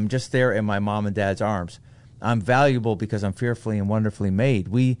 like I'm just there in my mom and dad's arms, I'm valuable because I'm fearfully and wonderfully made.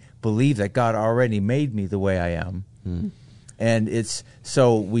 We believe that God already made me the way I am. And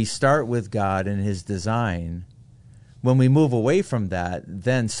so we start with God and his design. When we move away from that,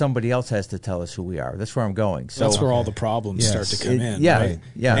 then somebody else has to tell us who we are. That's where I'm going. So that's where all the problems start to come in. Yeah, right?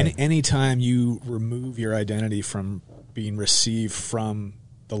 yeah. Anytime you remove your identity from being received from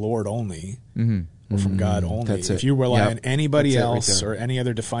the Lord only, or from God only. That's it. If you rely Yep. on anybody That's it right else there. or any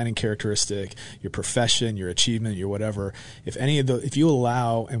other defining characteristic, your profession, your achievement, your whatever, if you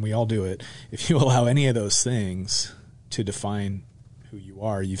allow, and we all do it, if you allow any of those things to define who you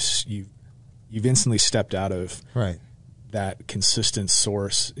are, you've instantly stepped out of Right. that consistent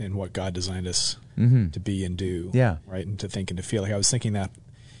source in what God designed us to be and do. Yeah. Right. And to think and to feel. Like I was thinking that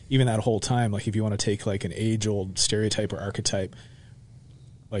even that whole time, like if you want to take like an age-old stereotype or archetype,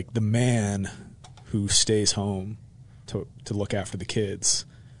 like the man who stays home to look after the kids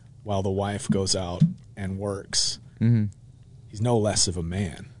while the wife goes out and works, he's no less of a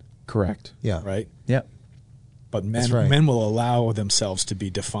man. Correct. Yeah. Right. Yep. But That's right. men will allow themselves to be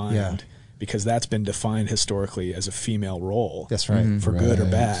defined Yeah. because that's been defined historically as a female role. That's right. For good or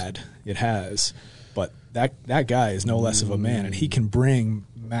Right. bad, it has. But that guy is no less of a man, and he can bring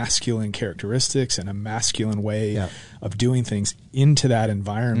masculine characteristics and a masculine way Yeah. of doing things into that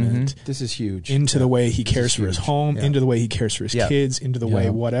environment, This is huge. into the way he This cares is for his huge. home, Yeah. into the way he cares for his Yeah. kids, into the way Yeah.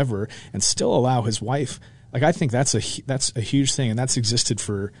 whatever, and still allow his wife. Like I think that's a huge thing, and that's existed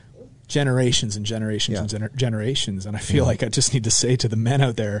for generations and generations Yeah. and generations. And I feel like I just need to say to the men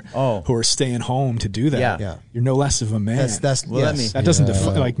out there who are staying home to do that, Yeah. Yeah. you're no less of a man. That's Well, let yes. me- That doesn't Yeah.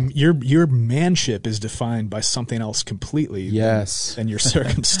 define, like your manship is defined by something else completely Yes. than your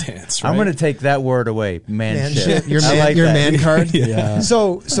circumstance. Right? I'm going to take that word away. Manship. Manship. Your I man, like your that. man card. Yeah.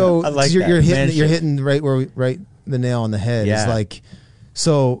 So I like you're, that. you're hitting Manship. you're hitting right the nail on the head. Yeah. Is like,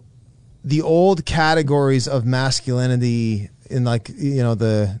 so the old categories of masculinity in like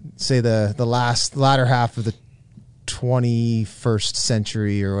the latter half of the 21st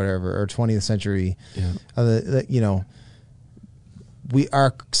century or whatever, or 20th century. Yeah. We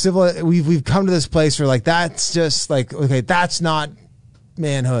are civil. We've come to this place where like that's just like, okay, that's not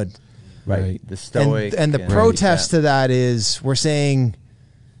manhood. Right. The stoic. And the protest to that is we're saying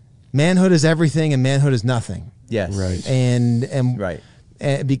manhood is everything and manhood is nothing. Yes. Right. And Right.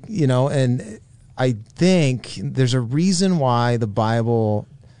 and I think there's a reason why the Bible.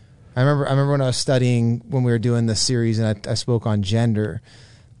 I remember when I was studying, when we were doing this series, and I spoke on gender.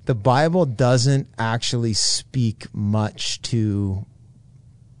 The Bible doesn't actually speak much to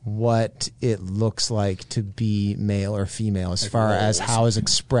what it looks like to be male or female as far as how it's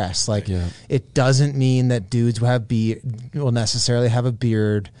expressed. Like, Yeah. it doesn't mean that dudes will necessarily have a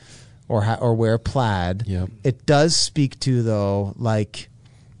beard or wear plaid. Yep. It does speak to, though, like,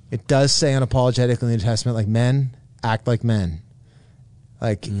 it does say unapologetically in the New Testament, like, men act like men.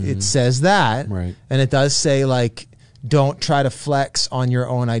 Like, it says that. Right. And it does say, like, don't try to flex on your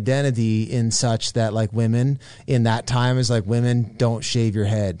own identity in such that, like, women in that time is like, women don't shave your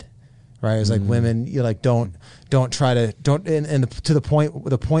head, right? It's like women, you like, don't try to, to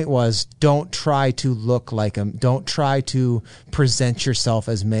the point was, don't try to look like them. Don't try to present yourself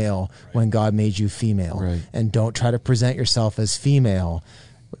as male when God made you female. Right. And don't try to present yourself as female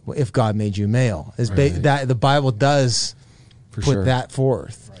if God made you male. That the Bible does For put sure. that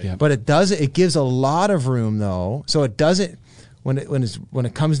forth. Right. Yeah. But it gives a lot of room, though. So it doesn't, when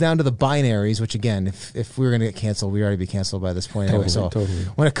it comes down to the binaries, which again, if we were going to get canceled, we'd already be canceled by this point anyway. So Totally.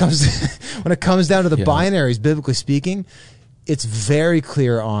 when it comes down to the binaries, biblically speaking, it's very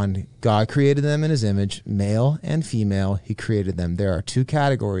clear on God created them in his image, male and female. He created them. There are two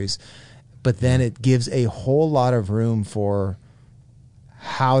categories, but then it gives a whole lot of room for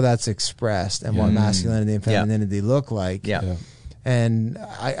how that's expressed and what masculinity and femininity look like. Yeah. Yeah. And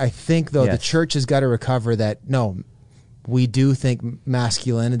I think, though, the church has got to recover that, no, we do think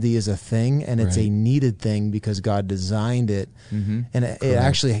masculinity is a thing, and it's a needed thing because God designed it. And it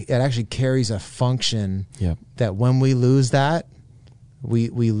actually carries a function Yep. that when we lose that, we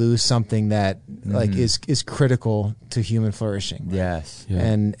lose something that like is critical to human flourishing. Yes. Yeah.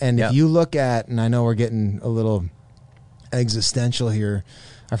 And if you look at, and I know we're getting a little existential here,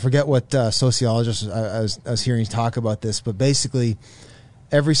 I forget what sociologist I was hearing talk about this, but basically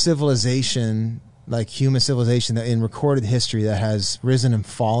every civilization, like human civilization, that in recorded history that has risen and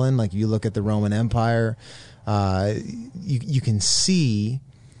fallen, like you look at the Roman Empire, you can see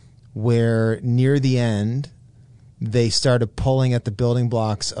where near the end they started pulling at the building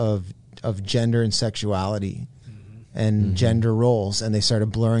blocks of gender and sexuality and gender roles, and they started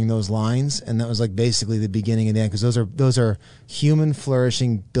blurring those lines, and that was like basically the beginning and the end, because those are human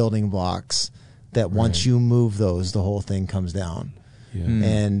flourishing building blocks that once you move those, the whole thing comes down. Yeah.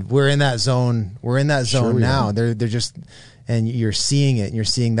 And we're in that zone. We're in that zone Sure we now. are. They're just, and you're seeing it. And you're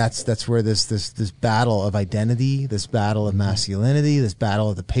seeing that's where this battle of identity, this battle of masculinity, this battle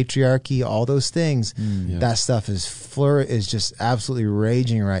of the patriarchy, all those things. Yeah. That stuff is just absolutely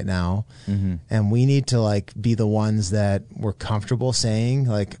raging right now. And we need to like be the ones that we're comfortable saying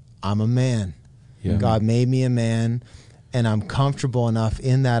like, I'm a man. Yeah. God made me a man, and I'm comfortable enough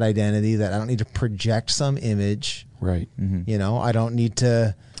in that identity that I don't need to project some image. Right. You know, I don't need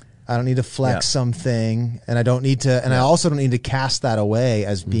to flex something, and I don't need to, and I also don't need to cast that away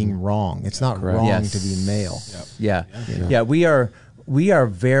as being wrong. It's not Correct. wrong to be male. Yeah. We are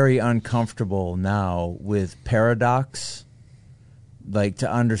very uncomfortable now with paradox. Like,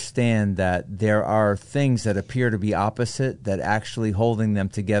 to understand that there are things that appear to be opposite, that actually holding them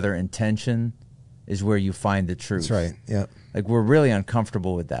together in tension is where you find the truth. That's right. Yeah. Like, we're really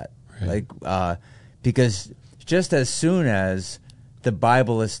uncomfortable with that. Right. Like, because just as soon as the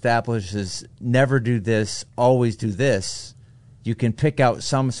Bible establishes never do this, always do this, you can pick out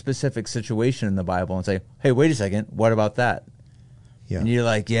some specific situation in the Bible and say, hey, wait a second, what about that? Yeah. And you're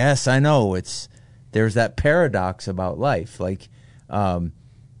like, yes, I know. There's that paradox about life. Like,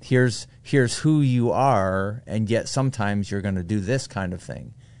 here's who you are, and yet sometimes you're going to do this kind of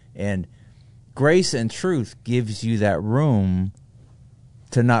thing. And grace and truth gives you that room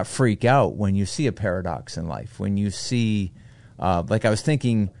to not freak out when you see a paradox in life. When you see, like I was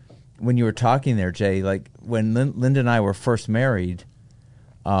thinking when you were talking there, Jay, like when Linda and I were first married,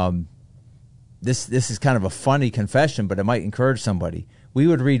 this is kind of a funny confession, but it might encourage somebody. We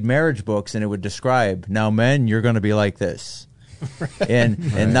would read marriage books, and it would describe, now men, you're going to be like this.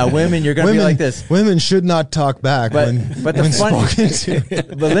 And now women, you're going to be like this. Women should not talk back But when spoken to.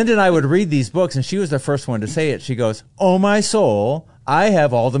 But Linda and I would read these books, and she was the first one to say it. She goes, oh, my soul, I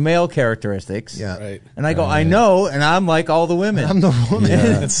have all the male characteristics. Yeah. Right. And I go, I know, and I'm like all the women. I'm the woman.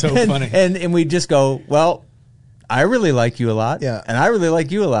 That's so funny. And we just go, well, I really like you a lot, Yeah. and I really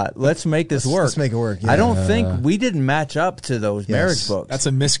like you a lot. Let's make this work. Let's make it work. I don't think we didn't match up to those marriage books. That's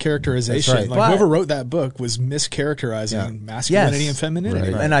a mischaracterization. That's right. Like, whoever wrote that book was mischaracterizing masculinity and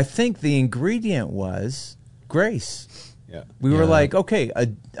femininity. Right. And I think the ingredient was grace. Yeah. We were like, okay,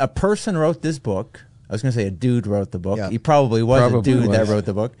 a person wrote this book. I was going to say a dude wrote the book. Yeah. He probably was a dude that was. wrote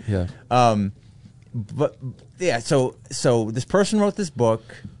the book. Yeah. But yeah, so this person wrote this book.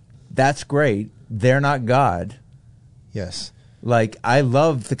 That's great. They're not God. Yes. Like, I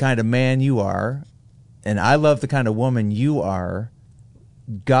love the kind of man you are, and I love the kind of woman you are.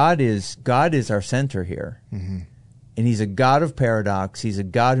 God is our center here. Mm-hmm. And he's a God of paradox. He's a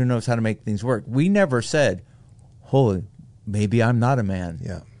God who knows how to make things work. We never said, holy, maybe I'm not a man.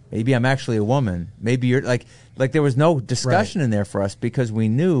 Yeah. Maybe I'm actually a woman. Maybe you're like there was no discussion in there for us, because we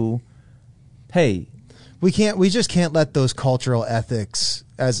knew, hey, We just can't let those cultural ethics,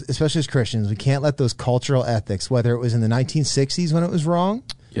 especially as Christians, we can't let those cultural ethics, whether it was in the 1960s when it was wrong,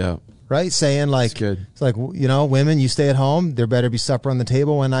 Yeah. right? Saying like, That's good. it's like, you know, women, you stay at home. There better be supper on the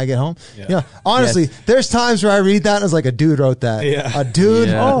table when I get home. Yeah. You know, honestly, there's times where I read that and it's like, a dude wrote that. Yeah. A dude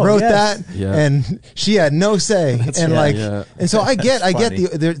Yeah. wrote yes. that, Yeah. and she had no say. And right. like, Yeah. and so I get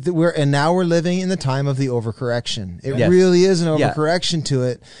funny. now we're living in the time of the overcorrection. It Yes. really is an Yeah. overcorrection to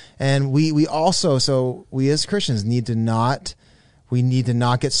it, and we also, so we as Christians need to not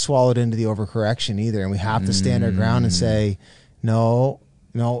get swallowed into the overcorrection either, and we have to stand our ground and say, no,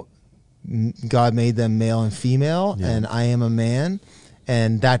 God made them male and female, and I am a man,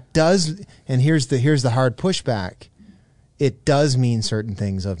 and that does. And here's the hard pushback. It does mean certain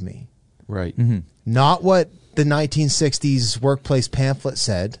things of me, Right. not what the 1960s workplace pamphlet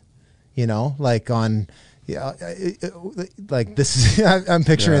said. You know, like on. Yeah, like this is. I'm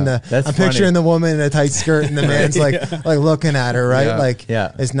picturing That's I'm picturing the woman in a tight skirt, and the man's like looking at her, right? Yeah. Like,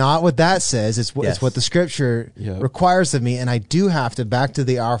 it's not what that says. It's what the scripture Yeah. requires of me, and I do have to, back to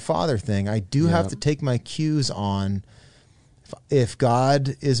the Our Father thing. I do have to take my cues on. If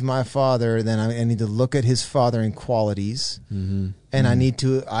God is my father, then I need to look at his fathering qualities, and I need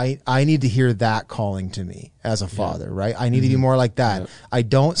to hear that calling to me as a father, right? I need to be more like that. Yeah. I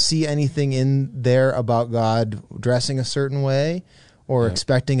don't see anything in there about God dressing a certain way, or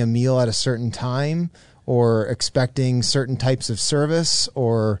expecting a meal at a certain time, or expecting certain types of service,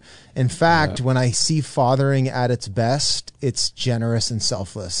 or in fact, when I see fathering at its best, it's generous and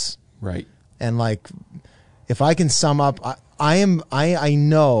selfless. Right. And like, if I can sum up, I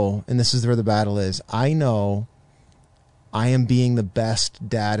know, and this is where the battle is, I know I am being the best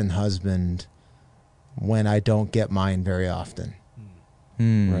dad and husband when I don't get mine very often.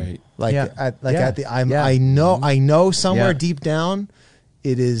 Right. Like, Yeah. I know somewhere Yeah. deep down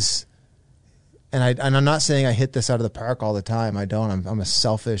it is, and I'm not saying I hit this out of the park all the time. I don't. I'm a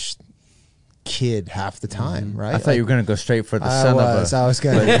selfish kid half the time, right? I thought you were going to go straight for the son of a. I was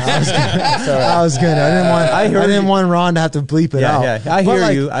gonna. I didn't want Ron to have to bleep it out. Yeah, I But hear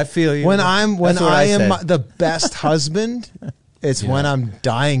like, you. I feel you. When I That's what am said. the best husband, It's when I'm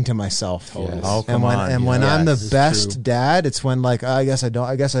dying to myself. Totally. Oh, And come when on. and when Yes. I'm the This is best true. dad, it's when like I guess I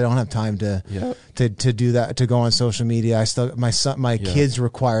don't have time to Yeah. to do that, to go on social media. I still my Yeah. kids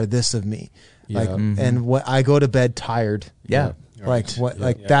require this of me. Like Yeah. and what I go to bed tired. Yeah. Like what Yeah.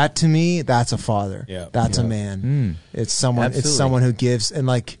 like Yeah. that to me, that's a father. Yeah. That's a Yeah. man. It's someone Absolutely. it's someone who gives, and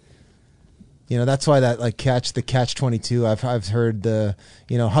like that's why that like catch 22. I've heard the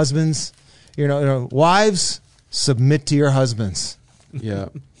husbands, wives, submit to your husbands. Yeah.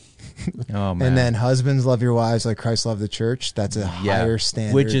 Oh man. And then husbands, love your wives like Christ loved the church. That's a higher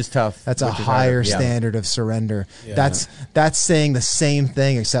standard. which is tough. That's a Which is higher harder. Yeah. standard of surrender. Yeah. That's saying the same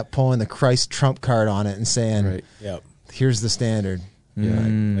thing except pulling the Christ trump card on it and saying, Right. Yep. here's the standard. Lay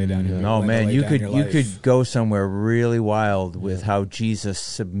down your Oh lay man, you down could your you life. could go somewhere really wild with how Jesus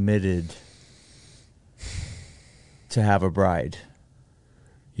submitted to have a bride.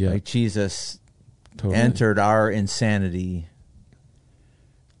 Yeah. Like Jesus Totally. entered our insanity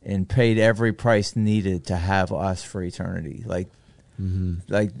and paid every price needed to have us for eternity. Like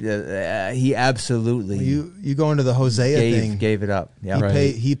he absolutely You go into the Hosea thing. gave it up. Yeah.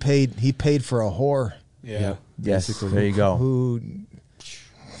 Right. He paid for a whore Yeah. Yes. Basically. There you go. who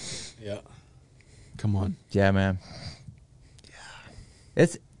Yeah. Come on. Yeah, man.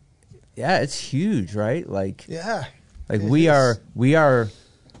 It's huge, right? Like yeah. Like It we is. are,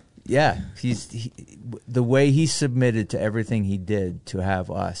 yeah. The way he submitted to everything he did to have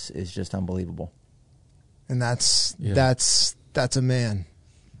us is just unbelievable. And that's Yeah. that's a man.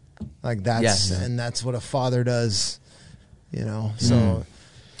 Like that's Yes. and that's what a father does, So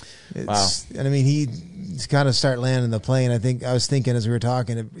it's and I mean he's kind of start landing the plane. I was thinking as we were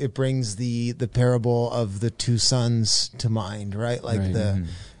talking, it brings the parable of the two sons to mind, right? Like Right.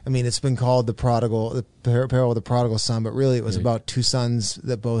 I mean, it's been called the parable of the prodigal son, but really it was Right. about two sons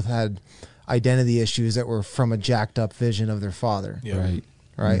that both had identity issues that were from a jacked up vision of their father. Yeah. Right.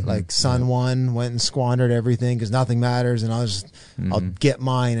 Right, like son one went and squandered everything because nothing matters, and I'll get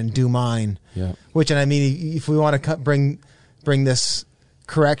mine and do mine. Yeah. Which, and I mean, if we want to bring this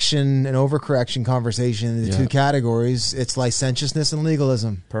correction and overcorrection conversation into two categories, it's licentiousness and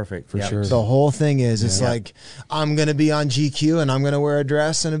legalism. Perfect. For Yep. sure. The whole thing is, it's Yeah. like I'm going to be on GQ and I'm going to wear a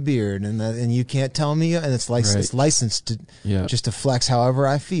dress and a beard, and you can't tell me, and it's Right. licensed to Yeah. just to flex however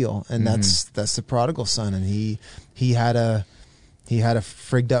I feel, and that's the prodigal son, and he had a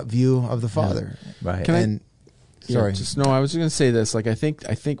frigged up view of the father. Right. Can I- And Yeah, sorry, I was just going to say this. Like, I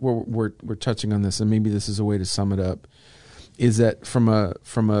think we're touching on this, and maybe this is a way to sum it up. Is that from a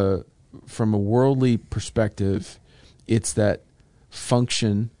worldly perspective, it's that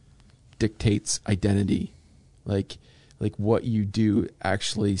function dictates identity. Like what you do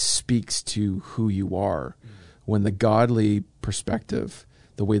actually speaks to who you are. When the godly perspective,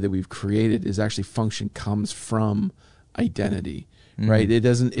 the way that we've created, is actually function comes from identity. Right? It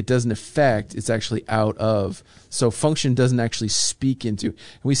doesn't affect, it's actually out of. So function doesn't actually speak into, and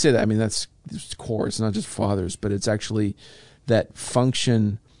we say that, I mean, that's core, it's not just fathers, but it's actually that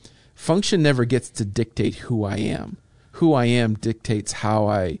function never gets to dictate who I am. Who I am dictates how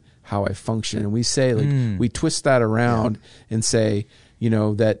I function. And we say, like, we twist that around and say,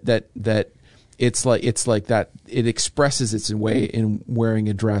 that it's like that it expresses its way in wearing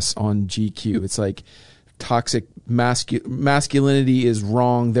a dress on GQ. It's like toxic masculinity is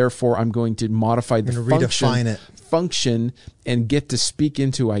wrong, therefore I'm going to modify the function and get to speak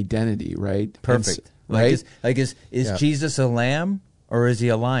into identity, right? Perfect. Right? Is Jesus a lamb or is he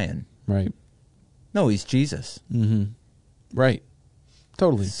a lion? Right. No, he's Jesus. Right.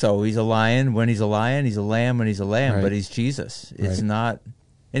 Totally. So he's a lion when he's a lion, he's a lamb when he's a lamb, Right. but he's Jesus. It's Right. not.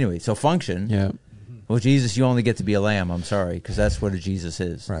 Anyway, so function. Yeah. Well, Jesus, you only get to be a lamb. I'm sorry, because that's what a Jesus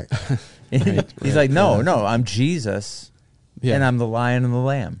is. right. He's like, no, I'm Jesus, Yeah. and I'm the lion and the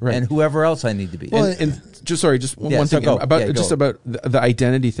lamb, Right. and whoever else I need to be. And just one so thing go. about Yeah, just go. about the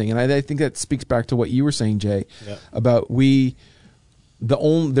identity thing, and I think that speaks back to what you were saying, Jay, about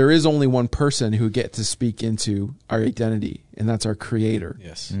there is only one person who gets to speak into our identity, and that's our Creator.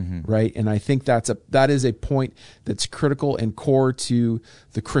 Yes. Right, and I think that is a point that's critical and core to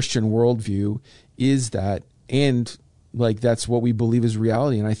the Christian worldview. Is that, and like that's what we believe is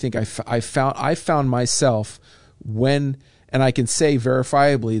reality. And I think I found myself when. And I can say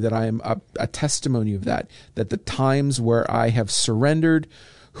verifiably that I am a testimony of that the times where I have surrendered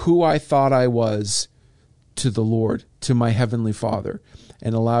who I thought I was to the Lord, to my Heavenly Father,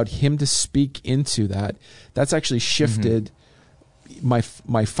 and allowed Him to speak into that's actually shifted my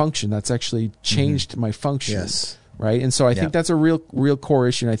function. That's actually changed my function. Yes. Right. And so I think that's a real core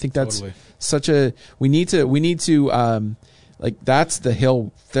issue. And I think that's Totally. we need to Like that's the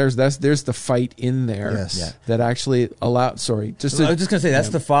hill. There's the fight in there. Yes. Yeah. That actually allow. Sorry, I was just going to say that's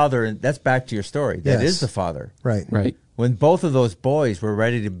the father, and that's back to your story. That Yes. is the father. Right. right. When both of those boys were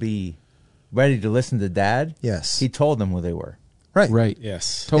ready to listen to Dad, Yes. he told them who they were. Right. Right.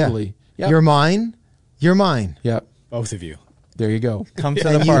 Yes. Totally. Yeah. You're mine. You're mine. Yep. Both of you. There you go. Come to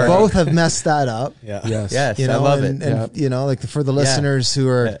And the you party. both have messed that up. Yeah. Yes. Yes, You know, I love and, it. and you know, like for the listeners who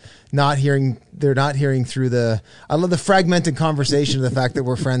are Yeah. not hearing, they're not hearing through the. I love the fragmented conversation of the fact that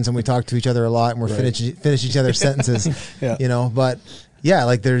we're friends and we talk to each other a lot and we're finish each other's sentences. Yeah. You know, but yeah,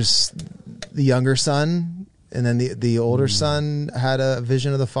 like there's the younger son, and then the older son had a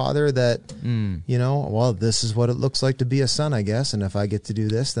vision of the father that you know, well, this is what it looks like to be a son, I guess, and if I get to do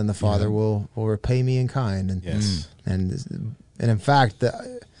this, then the father will repay me in kind. And Yes. and in fact,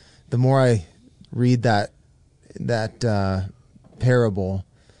 the more I read that parable,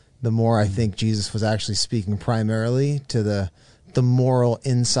 the more I think Jesus was actually speaking primarily to the moral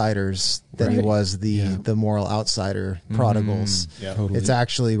insiders than he Right. was the moral outsider prodigals. Yeah. Totally. It's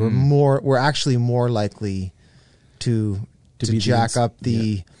actually we're actually more likely to be the jack up the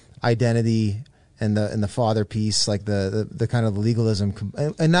yeah. identity and the father piece, like the kind of legalism.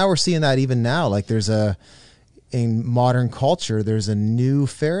 And now we're seeing that even now, like there's in modern culture, there's a new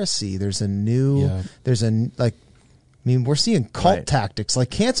Pharisee. There's a we're seeing cult Right. tactics like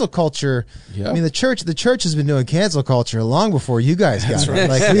cancel culture. Yeah. I mean, the church has been doing cancel culture long before you guys got it.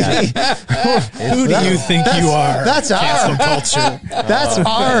 Like, Who do you think you are? That's Cancel our culture. that's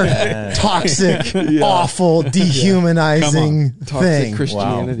our toxic, awful, dehumanizing Toxic thing.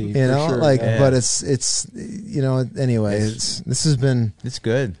 Christianity. You for know, sure. like, Yeah. but it's you know. Anyway, this has been It's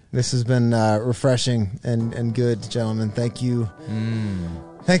good. refreshing and good, gentlemen. Thank you.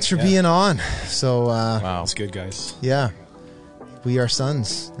 Thanks for being on. So, Wow. That's good, guys. yeah, we are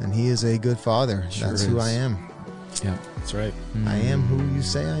sons, and he is a good father. Sure That's who is. I am. Yeah. That's right. I am who you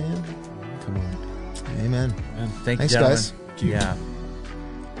say I am. Come on. Amen. Thank Thanks, you, gentlemen. guys. Yeah.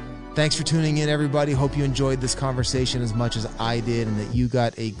 Thanks for tuning in, everybody. Hope you enjoyed this conversation as much as I did, and that you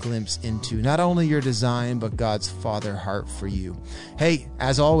got a glimpse into not only your design, but God's father heart for you. Hey,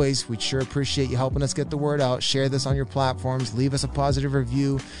 as always, we'd sure appreciate you helping us get the word out. Share this on your platforms. Leave us a positive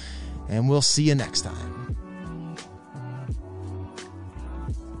review, and we'll see you next time.